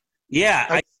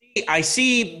 Yeah, I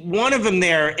see one of them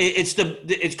there.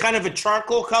 It's kind of a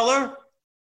charcoal color.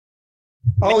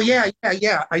 Oh yeah.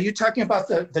 Are you talking about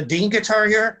the Dean guitar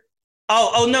here?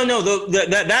 Oh no.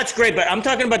 That's great, but I'm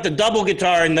talking about the double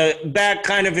guitar in the back,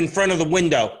 kind of in front of the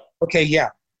window. Okay,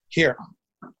 yeah. Here.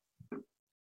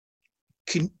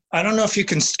 I don't know if you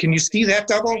can you see that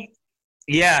double?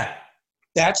 Yeah.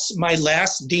 That's my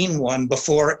last Dean one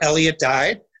before Elliot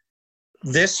died.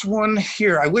 This one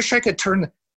here, I wish I could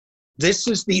turn. This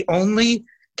is the only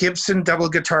Gibson double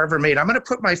guitar ever made. I'm going to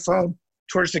put my phone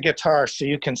towards the guitar so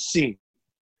you can see.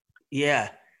 Yeah,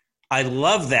 I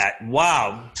love that.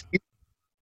 Wow.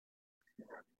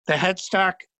 The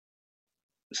headstock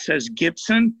says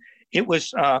Gibson. It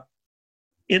was.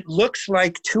 It looks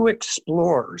like two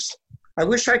Explorers. I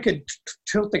wish I could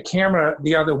tilt the camera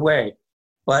the other way.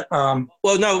 But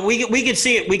well, no, we can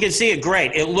see it. We can see it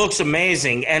great. It looks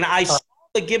amazing, and I saw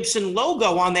the Gibson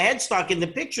logo on the headstock in the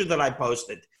picture that I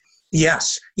posted.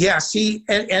 Yes, yeah. See,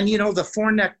 and you know the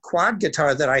 4-neck quad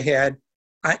guitar that I had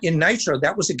in Nitro,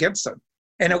 that was a Gibson,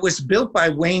 and it was built by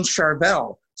Wayne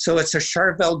Charvel, so it's a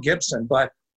Charvel Gibson.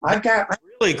 But I've got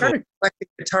really cool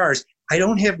guitars. I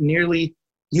don't have nearly.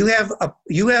 You have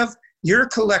your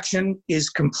collection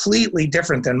is completely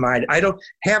different than mine. I don't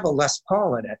have a Les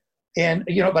Paul in it. And,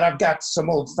 you know, but I've got some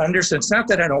old Fenders. It's not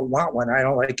that I don't want one. I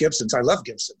don't like Gibsons. I love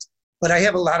Gibsons. But I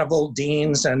have a lot of old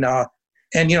Deans and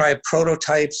you know, I have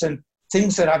prototypes and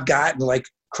things that I've gotten, like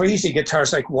crazy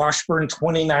guitars, like Washburn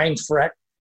 29 fret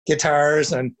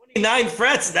guitars. And 29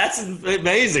 frets, that's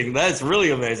amazing. That's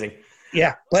really amazing.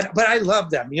 Yeah, but I love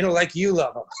them, you know, like you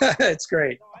love them. It's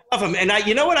great. I love them. And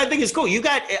you know what I think is cool? You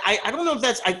got, I don't know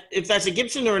if that's a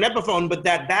Gibson or an Epiphone, but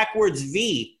that backwards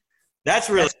V, that's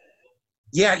really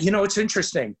Yeah, you know, it's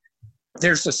interesting.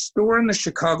 There's a store in the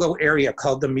Chicago area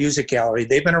called the Music Gallery.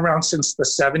 They've been around since the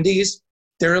 70s.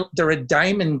 They're a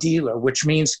diamond dealer, which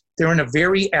means they're in a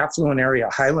very affluent area,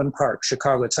 Highland Park,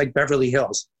 Chicago. It's like Beverly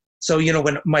Hills. So, you know,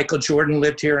 when Michael Jordan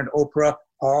lived here and Oprah,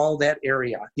 all that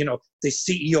area, you know, the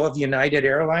CEO of United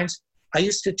Airlines, I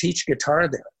used to teach guitar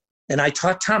there. And I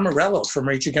taught Tom Morello from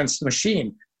Rage Against the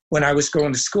Machine when I was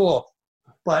going to school.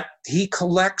 But he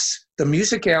collects, the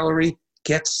Music Gallery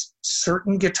gets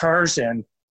certain guitars in,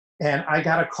 and I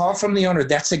got a call from the owner.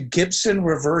 That's a Gibson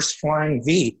Reverse Flying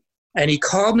V. And he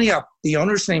called me up. The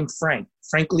owner's named Frank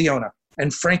Leona.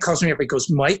 And Frank calls me up. He goes,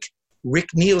 Mike, Rick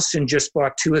Nielsen just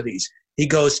bought 2 of these. He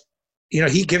goes, you know,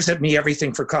 he gives me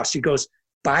everything for cost. He goes,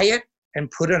 buy it and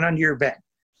put it under your bed.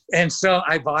 And so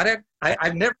I bought it.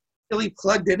 I've never really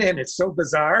plugged it in. It's so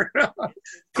bizarre.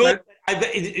 Cool.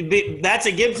 That's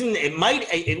a Gibson.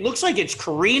 It looks like it's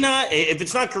Carina. If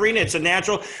it's not Carina, it's a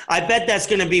natural. I bet that's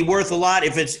going to be worth a lot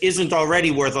if it isn't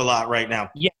already worth a lot right now.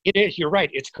 Yeah, it is. You're right.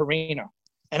 It's Carina.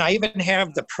 And I even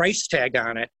have the price tag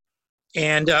on it.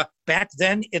 And back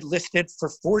then it listed for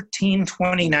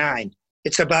 $14.29.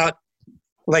 It's about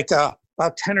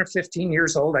 10 or 15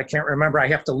 years old. I can't remember. I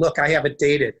have to look. I have it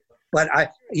dated. But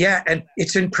and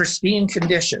it's in pristine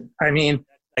condition. I mean,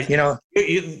 you know,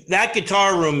 that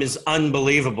guitar room is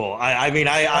unbelievable.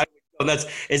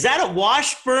 Is that a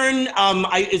Washburn?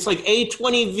 It's like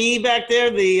A20V back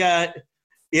there.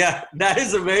 That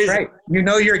is amazing. Right. You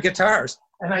know your guitars.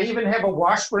 And I even have a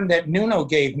Washburn that Nuno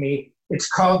gave me. It's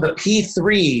called the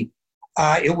P3.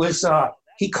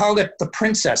 He called it the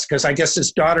Princess because I guess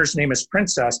his daughter's name is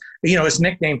Princess. You know, his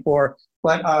nickname for.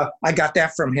 But I got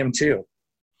that from him too.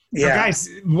 Yeah. Now, guys,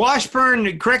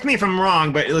 Washburn, correct me if I'm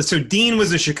wrong, but so Dean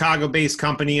was a Chicago-based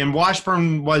company and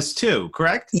Washburn was too,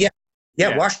 correct? Yeah.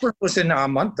 Washburn was in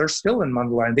they're still in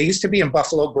Mundelein. They used to be in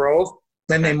Buffalo Grove,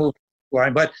 then they moved to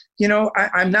Mundelein. But,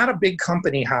 I'm not a big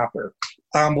company hopper.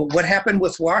 What happened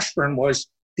with Washburn was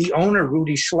the owner,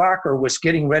 Rudy Schlacher, was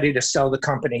getting ready to sell the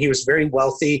company. He was very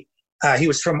wealthy. He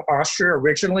was from Austria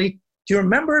originally. Do you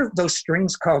remember those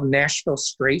strings called Nashville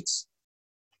Straits?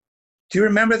 Do you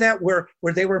remember that where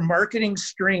they were marketing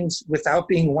strings without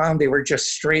being wound? They were just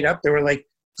straight up. They were like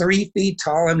 3 feet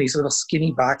tall in these little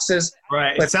skinny boxes.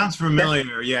 Right. But it sounds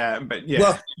familiar. But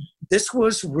Well, this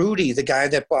was Rudy, the guy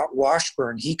that bought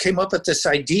Washburn. He came up with this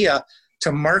idea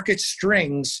to market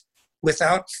strings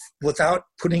without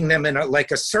putting them in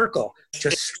like a circle,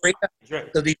 just straight up.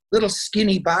 So these little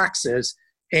skinny boxes.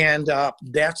 And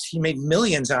he made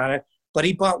millions on it. But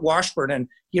he bought Washburn, and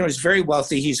he's very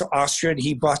wealthy. He's Austrian.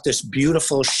 He bought this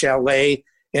beautiful chalet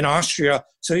in Austria,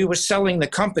 so he was selling the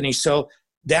company. So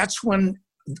that's when,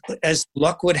 as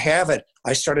luck would have it,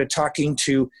 I started talking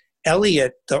to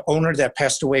Elliot, the owner that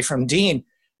passed away from Dean,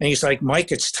 and he's like,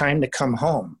 "Mike, it's time to come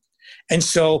home." And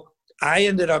so I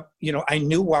ended up, I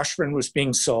knew Washburn was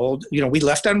being sold. We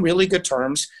left on really good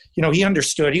terms. He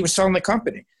understood. He was selling the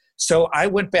company. So I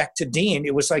went back to Dean.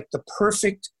 It was like the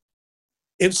perfect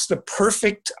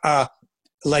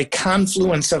like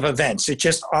confluence of events. It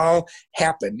just all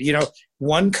happened.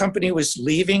 One company was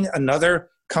leaving,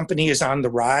 another company is on the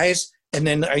rise. And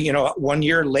then, 1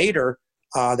 year later,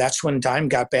 that's when Dime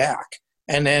got back.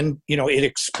 And then,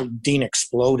 Dean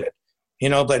exploded,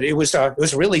 but it was a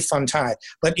really fun time.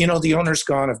 But, the owner's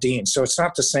gone of Dean, so it's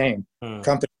not the same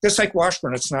company. Just like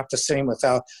Washburn, it's not the same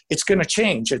without, it's going to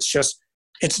change. It's just,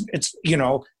 it's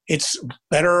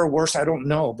better or worse, I don't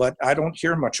know, but I don't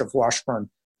hear much of Washburn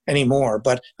anymore,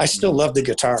 but I still love the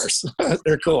guitars.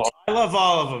 They're cool. I love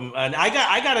all of them. And I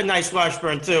got a nice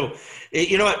Washburn too.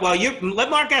 You know what? Well, you let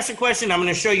Mark ask a question. I'm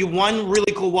going to show you one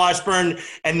really cool Washburn,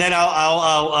 and then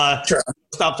I'll sure.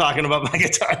 Stop talking about my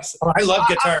guitars. Oh, I love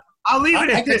guitar. I'll leave it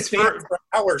at this for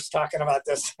hours talking about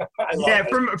this.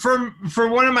 For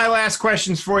one of my last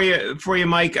questions for you,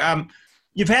 Mike.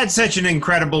 You've had such an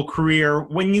incredible career.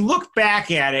 When you look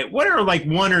back at it, what are like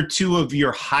one or two of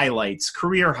your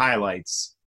career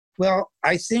highlights? Well,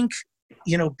 I think,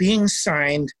 being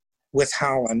signed with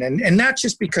Holland, and not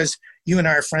just because you and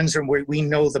I are friends and we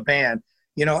know the band.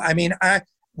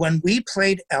 When we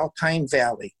played Alpine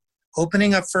Valley,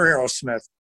 opening up for Aerosmith,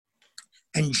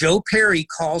 and Joe Perry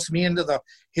calls me into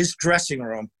his dressing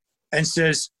room and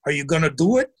says, "Are you going to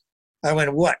do it?" I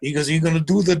went, "What?" He goes, "Are you going to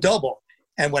do the double?"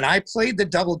 And when I played the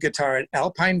double guitar at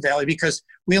Alpine Valley, because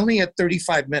we only had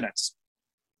 35 minutes,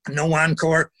 no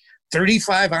encore,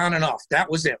 35 on and off.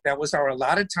 That was it. That was our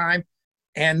allotted time.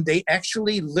 And they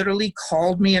actually literally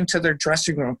called me into their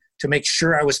dressing room to make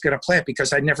sure I was going to play it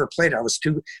because I never played. I was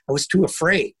too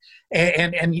afraid. But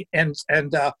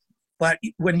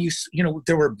when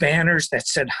there were banners that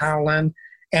said Holland,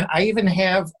 and I even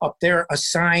have up there a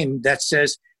sign that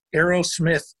says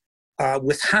Aerosmith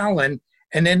with Holland.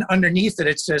 And then underneath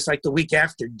it says like the week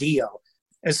after Dio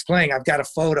is playing. I've got a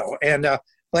photo. And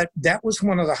but that was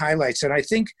one of the highlights. And I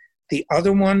think the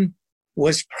other one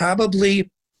was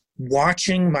probably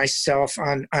watching myself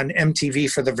on MTV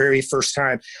for the very first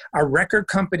time. Our record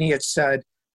company had said,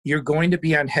 "You're going to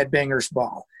be on Headbangers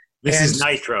Ball." This is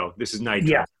Nitro.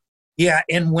 Yeah.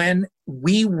 And when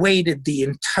we waited the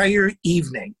entire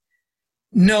evening,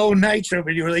 no Nitro,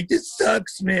 but you were like, "This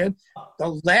sucks, man."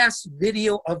 The last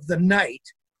video of the night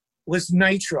was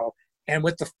Nitro. And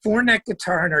with the 4-neck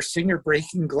guitar and our singer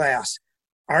breaking glass,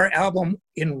 our album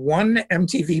in one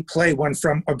MTV play went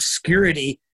from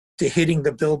obscurity to hitting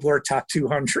the Billboard Top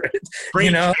 200.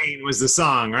 Freight Train was the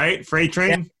song, right? Freight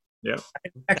Train? Yeah.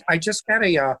 I just got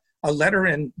a letter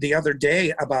in the other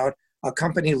day about a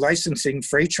company licensing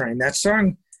Freight Train. That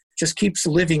song just keeps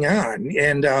living on.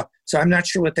 And so I'm not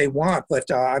sure what they want,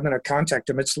 but I'm going to contact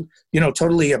them. It's,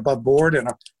 totally above board and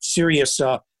a serious,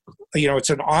 it's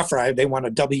an offer. They want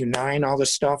a W-9, all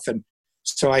this stuff. And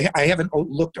so I haven't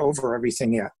looked over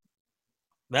everything yet.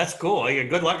 That's cool.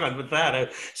 Good luck with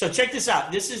that. So check this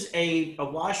out. This is a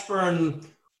Washburn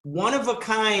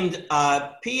one-of-a-kind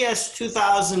PS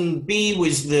 2000B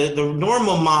was the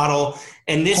normal model.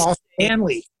 And this Paul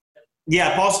Stanley.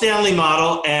 Yeah, Paul Stanley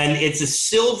model, and it's a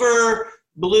silver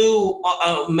blue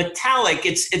metallic.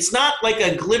 It's not like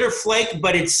a glitter flake,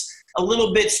 but it's a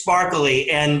little bit sparkly,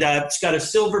 and it's got a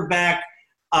silver back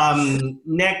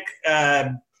neck.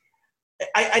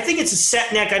 I think it's a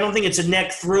set neck. I don't think it's a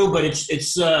neck through, but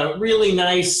it's really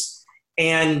nice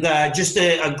and just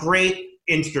a great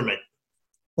instrument.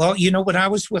 Well, when I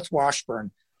was with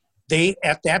Washburn, They,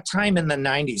 at that time in the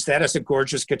 90s, that is a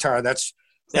gorgeous guitar. That's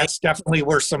definitely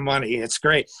worth some money. It's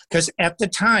great. Because at the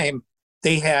time,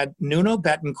 they had Nuno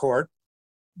Bettencourt,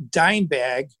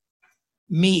 Dimebag,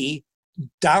 me,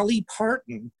 Dolly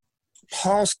Parton,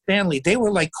 Paul Stanley. They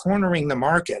were like cornering the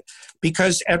market.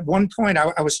 Because at one point,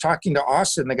 I was talking to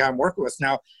Austin, the guy I'm working with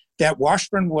now, that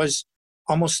Washburn was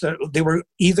almost, they were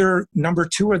either number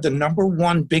 2 or the number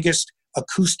 1 biggest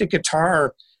acoustic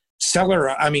guitar seller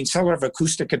of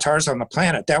acoustic guitars on the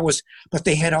planet. But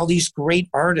they had all these great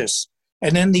artists.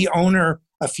 And then the owner,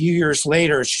 a few years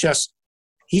later,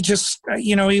 he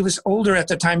was older at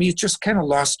the time. He just kind of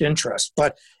lost interest.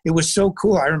 But it was so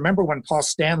cool. I remember when Paul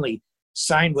Stanley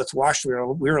signed with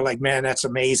Washburn, we were like, man, that's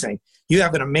amazing. You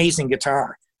have an amazing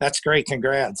guitar. That's great.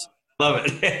 Congrats. Love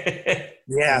it.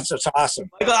 Yeah, so it's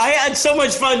awesome. Michael, I had so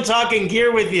much fun talking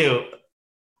gear with you.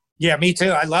 Yeah, me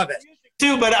too. I love it.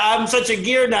 Too, but I'm such a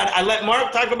gear nut. I let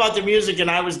Mark talk about the music,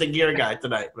 and I was the gear guy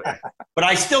tonight. But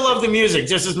I still love the music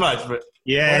just as much. But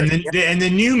yeah, and the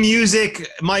new music,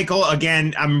 Michael.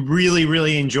 Again, I'm really,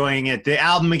 really enjoying it. The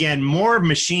album again, More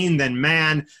Machine Than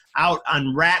Man, out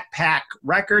on Rat Pack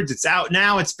Records. It's out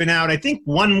now. It's been out, I think,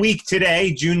 1 week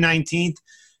today, June 19th.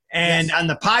 And yes, on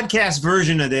the podcast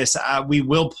version of this, we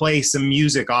will play some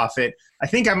music off it. I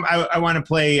think I want to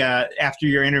play, after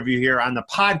your interview here on the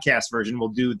podcast version, we'll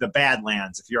do the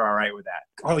Badlands, if you're all right with that.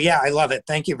 Oh, yeah, I love it.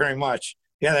 Thank you very much.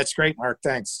 Yeah, that's great, Mark.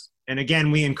 Thanks. And again,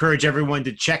 we encourage everyone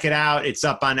to check it out. It's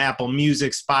up on Apple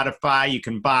Music, Spotify. You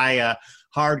can buy a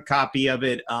hard copy of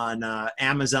it on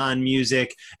Amazon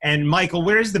Music. And Michael,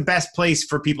 where's the best place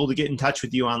for people to get in touch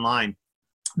with you online?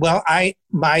 Well,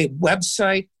 my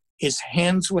website is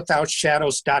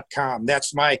handswithoutshadows.com.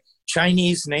 That's my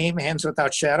Chinese name, Hands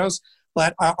Without Shadows.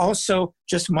 But also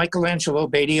just Michelangelo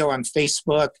Badio on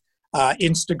Facebook,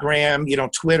 Instagram,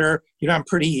 Twitter. I'm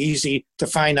pretty easy to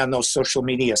find on those social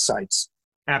media sites.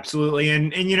 Absolutely.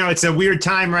 And it's a weird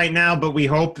time right now, but we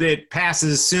hope that it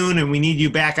passes soon and we need you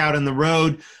back out on the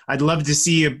road. I'd love to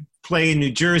see you play in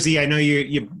New Jersey. I know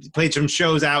you played some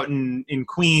shows out in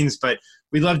Queens, but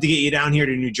we'd love to get you down here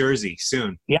to New Jersey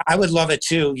soon. Yeah, I would love it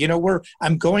too.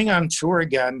 I'm going on tour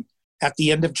again at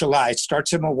the end of July. It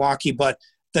starts in Milwaukee, but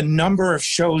the number of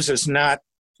shows is not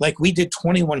like we did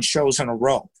 21 shows in a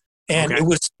row. And okay,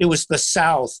 it was the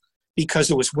South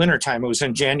because it was wintertime. It was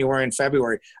in January and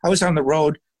February. I was on the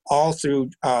road all through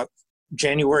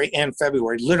January and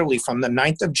February, literally from the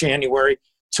 9th of January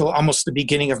till almost the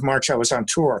beginning of March. I was on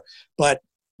tour. But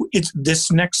it's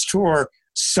this next tour,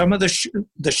 some of the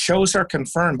shows are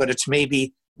confirmed, but it's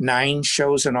maybe 9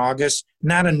 shows in August,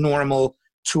 not a normal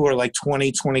tour like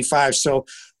 20, 25. So,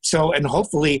 and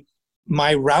hopefully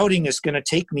my routing is going to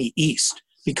take me east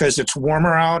because it's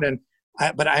warmer out.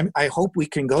 But I hope we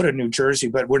can go to New Jersey,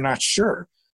 but we're not sure.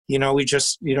 We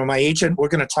just, my agent, we're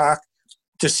going to talk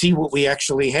to see what we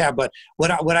actually have. But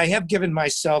what I have given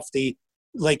myself the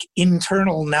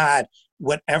internal nod,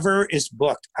 whatever is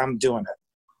booked, I'm doing it.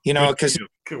 Because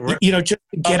just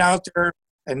get out there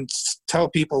and tell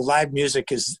people live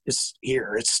music is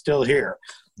here. It's still here.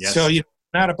 Yes. So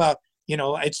not about,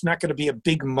 it's not going to be a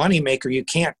big money maker. You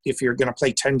can't if you're going to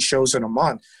play 10 shows in a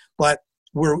month. But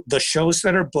the shows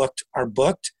that are booked.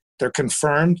 They're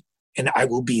confirmed, and I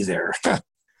will be there.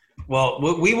 Well,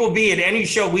 we will be at any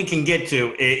show we can get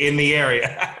to in the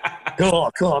area.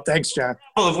 Cool. Thanks, John.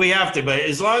 Well, if we have to, but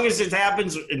as long as it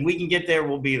happens and we can get there,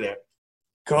 we'll be there.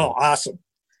 Cool. Awesome.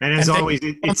 And as always,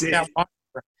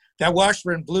 that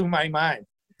Washburn blew my mind.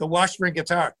 The Washburn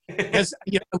guitar. Because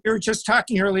we were just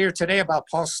talking earlier today about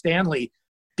Paul Stanley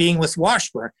being with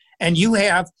Washburn. And you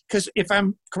have, because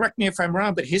correct me if I'm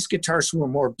wrong, but his guitars were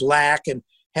more black and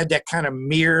had that kind of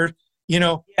mirrored,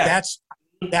 that's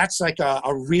like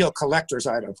a real collector's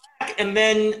item. And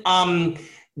then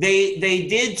they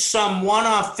did some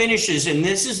one-off finishes, and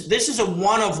this is a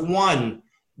one-of-one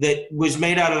that was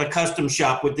made out of the custom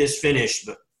shop with this finish.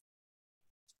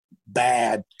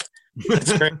 Bad.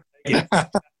 That's great. Yeah.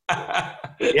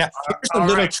 Here's a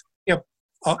little right.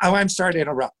 I'm sorry to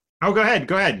interrupt. Oh, go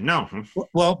ahead. No.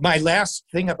 Well, my last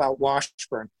thing about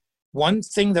Washburn, one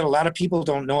thing that a lot of people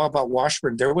don't know about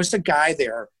Washburn, there was a guy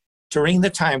there during the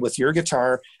time with your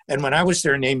guitar, and when I was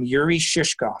there, named Yuri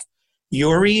Shishkov.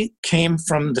 Yuri came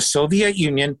from the Soviet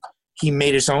Union. He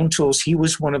made his own tools. He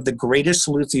was one of the greatest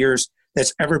luthiers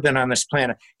that's ever been on this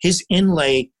planet. His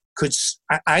inlay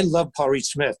I love Paul Reed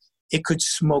Smith. It could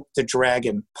smoke the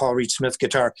Dragon, Paul Reed Smith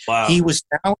guitar. Wow. He was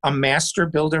now a master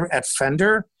builder at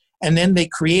Fender. And then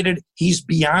he's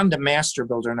beyond a master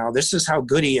builder now. This is how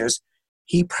good he is.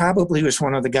 He probably was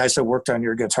one of the guys that worked on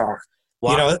your guitar.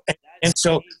 Wow. And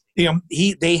so,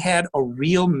 they had a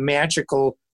real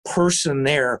magical person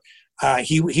there.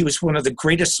 He was one of the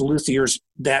greatest luthiers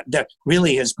that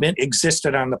really has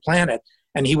existed on the planet,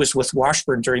 and he was with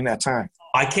Washburn during that time.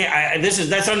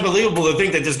 That's unbelievable to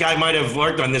think that this guy might have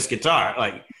worked on this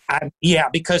guitar. Yeah,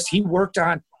 because he worked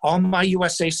on all my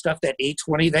USA stuff. That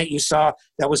 820 that you saw,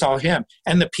 that was all him.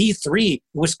 And the P3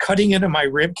 was cutting into my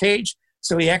rib cage,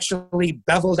 so he actually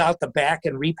beveled out the back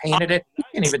and repainted it. You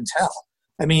can't even tell.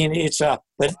 I mean,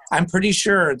 but I'm pretty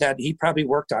sure that he probably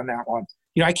worked on that one.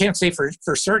 I can't say for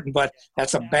certain, but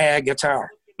that's a bad guitar.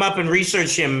 Up and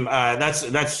research him.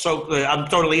 That's so. I'm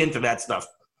totally into that stuff.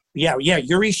 Yeah,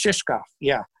 Yuri Shishkov.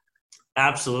 Yeah,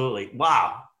 absolutely.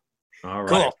 Wow. All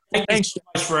right. Cool. Thanks so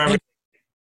much for everything.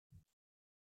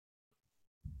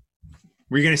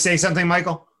 Were you going to say something,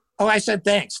 Michael? Oh, I said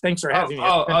thanks. Thanks for having me.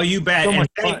 Oh, you bet.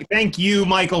 So and thank you,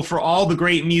 Michael, for all the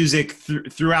great music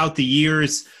throughout the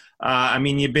years. I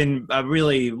mean, you've been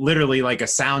really, literally like a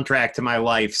soundtrack to my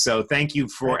life. So thank you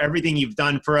for everything you've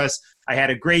done for us. I had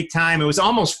a great time. It was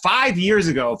almost 5 years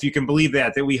ago, if you can believe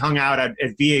that we hung out at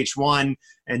VH1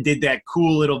 and did that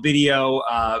cool little video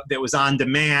that was on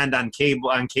demand on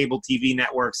cable TV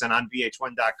networks and on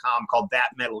VH1.com called That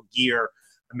Metal Gear.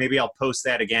 Maybe I'll post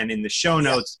that again in the show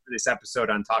notes for this episode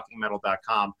on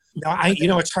talkingmetal.com.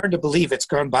 No, it's hard to believe it's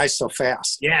gone by so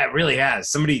fast. Yeah, it really has.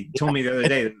 Somebody told me the other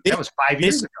day that was 5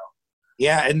 years ago.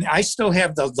 Yeah, and I still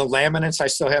have the laminates. I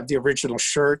still have the original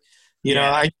shirt. It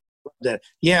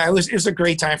was a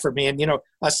great time for me. And,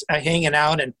 us hanging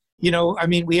out and, I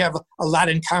mean, we have a lot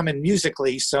in common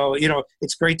musically. So,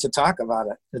 it's great to talk about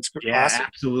it. It's awesome.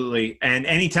 Absolutely. And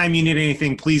anytime you need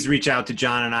anything, please reach out to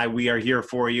John and I. We are here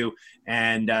for you.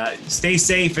 And stay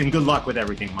safe and good luck with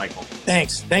everything, Michael.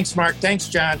 Thanks. Thanks, Mark. Thanks,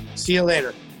 John. See you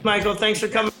later. Michael, thanks for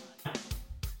coming.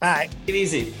 Bye. Take it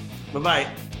easy. Bye-bye.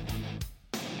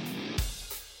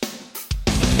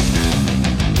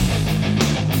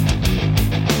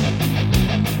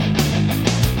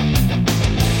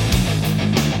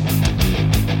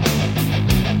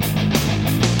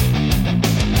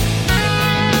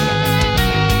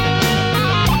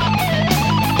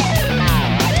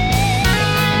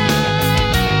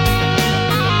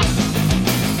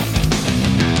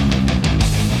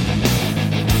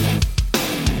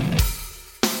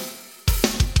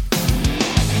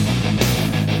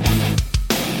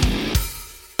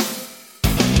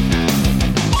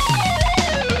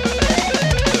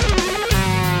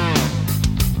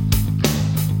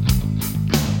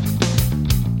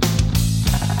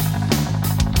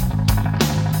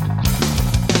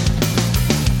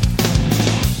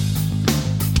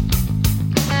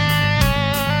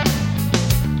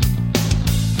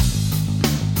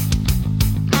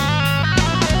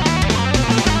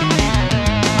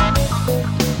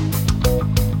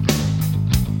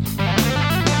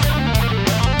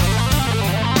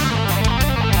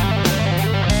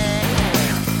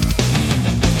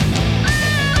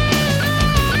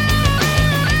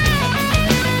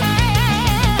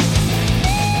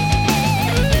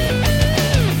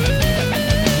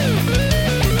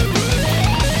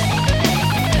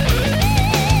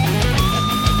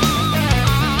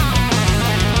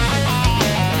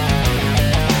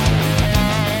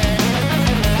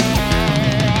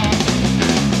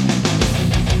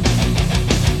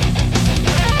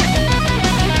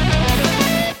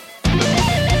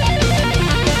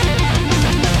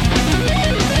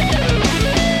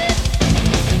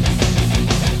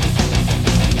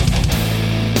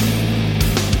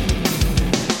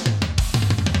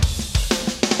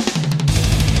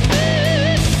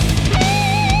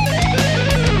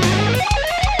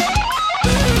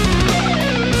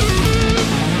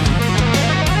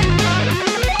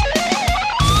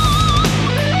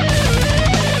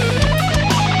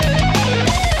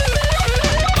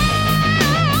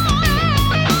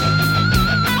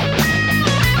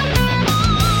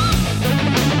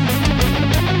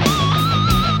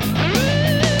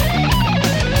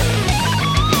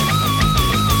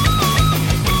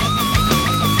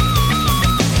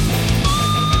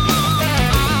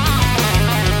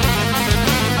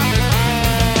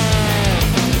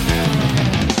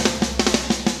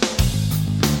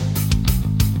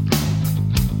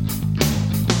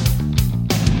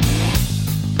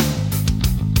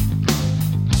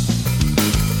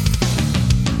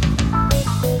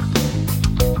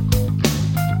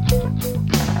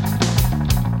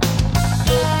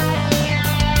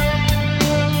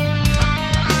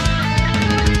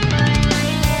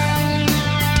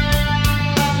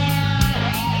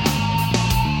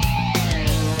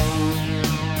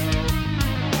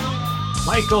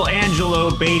 Michelangelo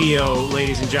Badio,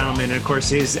 ladies and gentlemen. And of course,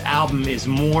 his album is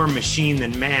More Machine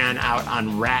Than Man, out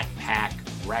on Rat Pack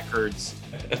Records.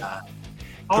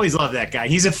 Always love that guy.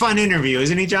 He's a fun interview,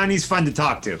 isn't he, John? He's fun to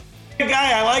talk to. Good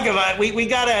guy, I like him. We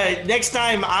gotta, next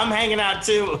time I'm hanging out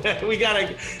too. we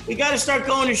gotta start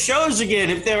going to shows again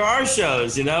if there are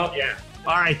shows, you know? Yeah.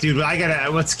 All right, dude.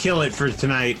 Let's kill it for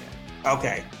tonight.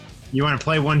 Okay. You want to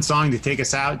play one song to take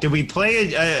us out? Did we play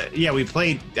it? Yeah, we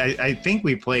played. I think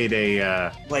we played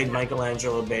a. Played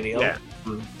Michelangelo Badio. Yeah.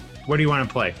 What do you want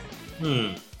to play?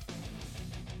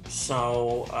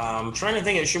 So I'm trying to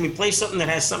think. Should we play something that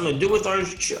has something to do with our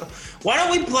show? Why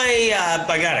don't we play? I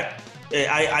got it.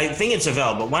 I think it's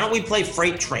available. Why don't we play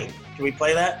Freight Train? Can we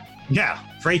play that? Yeah,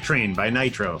 Freight Train by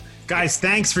Nitro. Guys,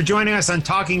 thanks for joining us on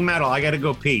Talking Metal. I got to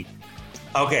go pee.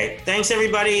 Okay. Thanks,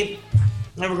 everybody.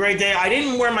 Have a great day. I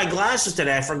didn't wear my glasses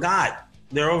today. I forgot.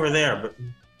 They're over there. But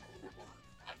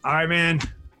all right, man. This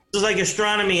is like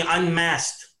astronomy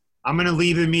unmasked. I'm going to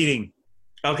leave the meeting.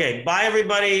 Okay. Bye,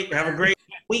 everybody. Have a great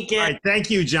weekend. All right. Thank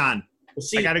you, John. We'll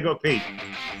see I got to go pee.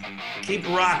 Keep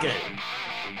rocking.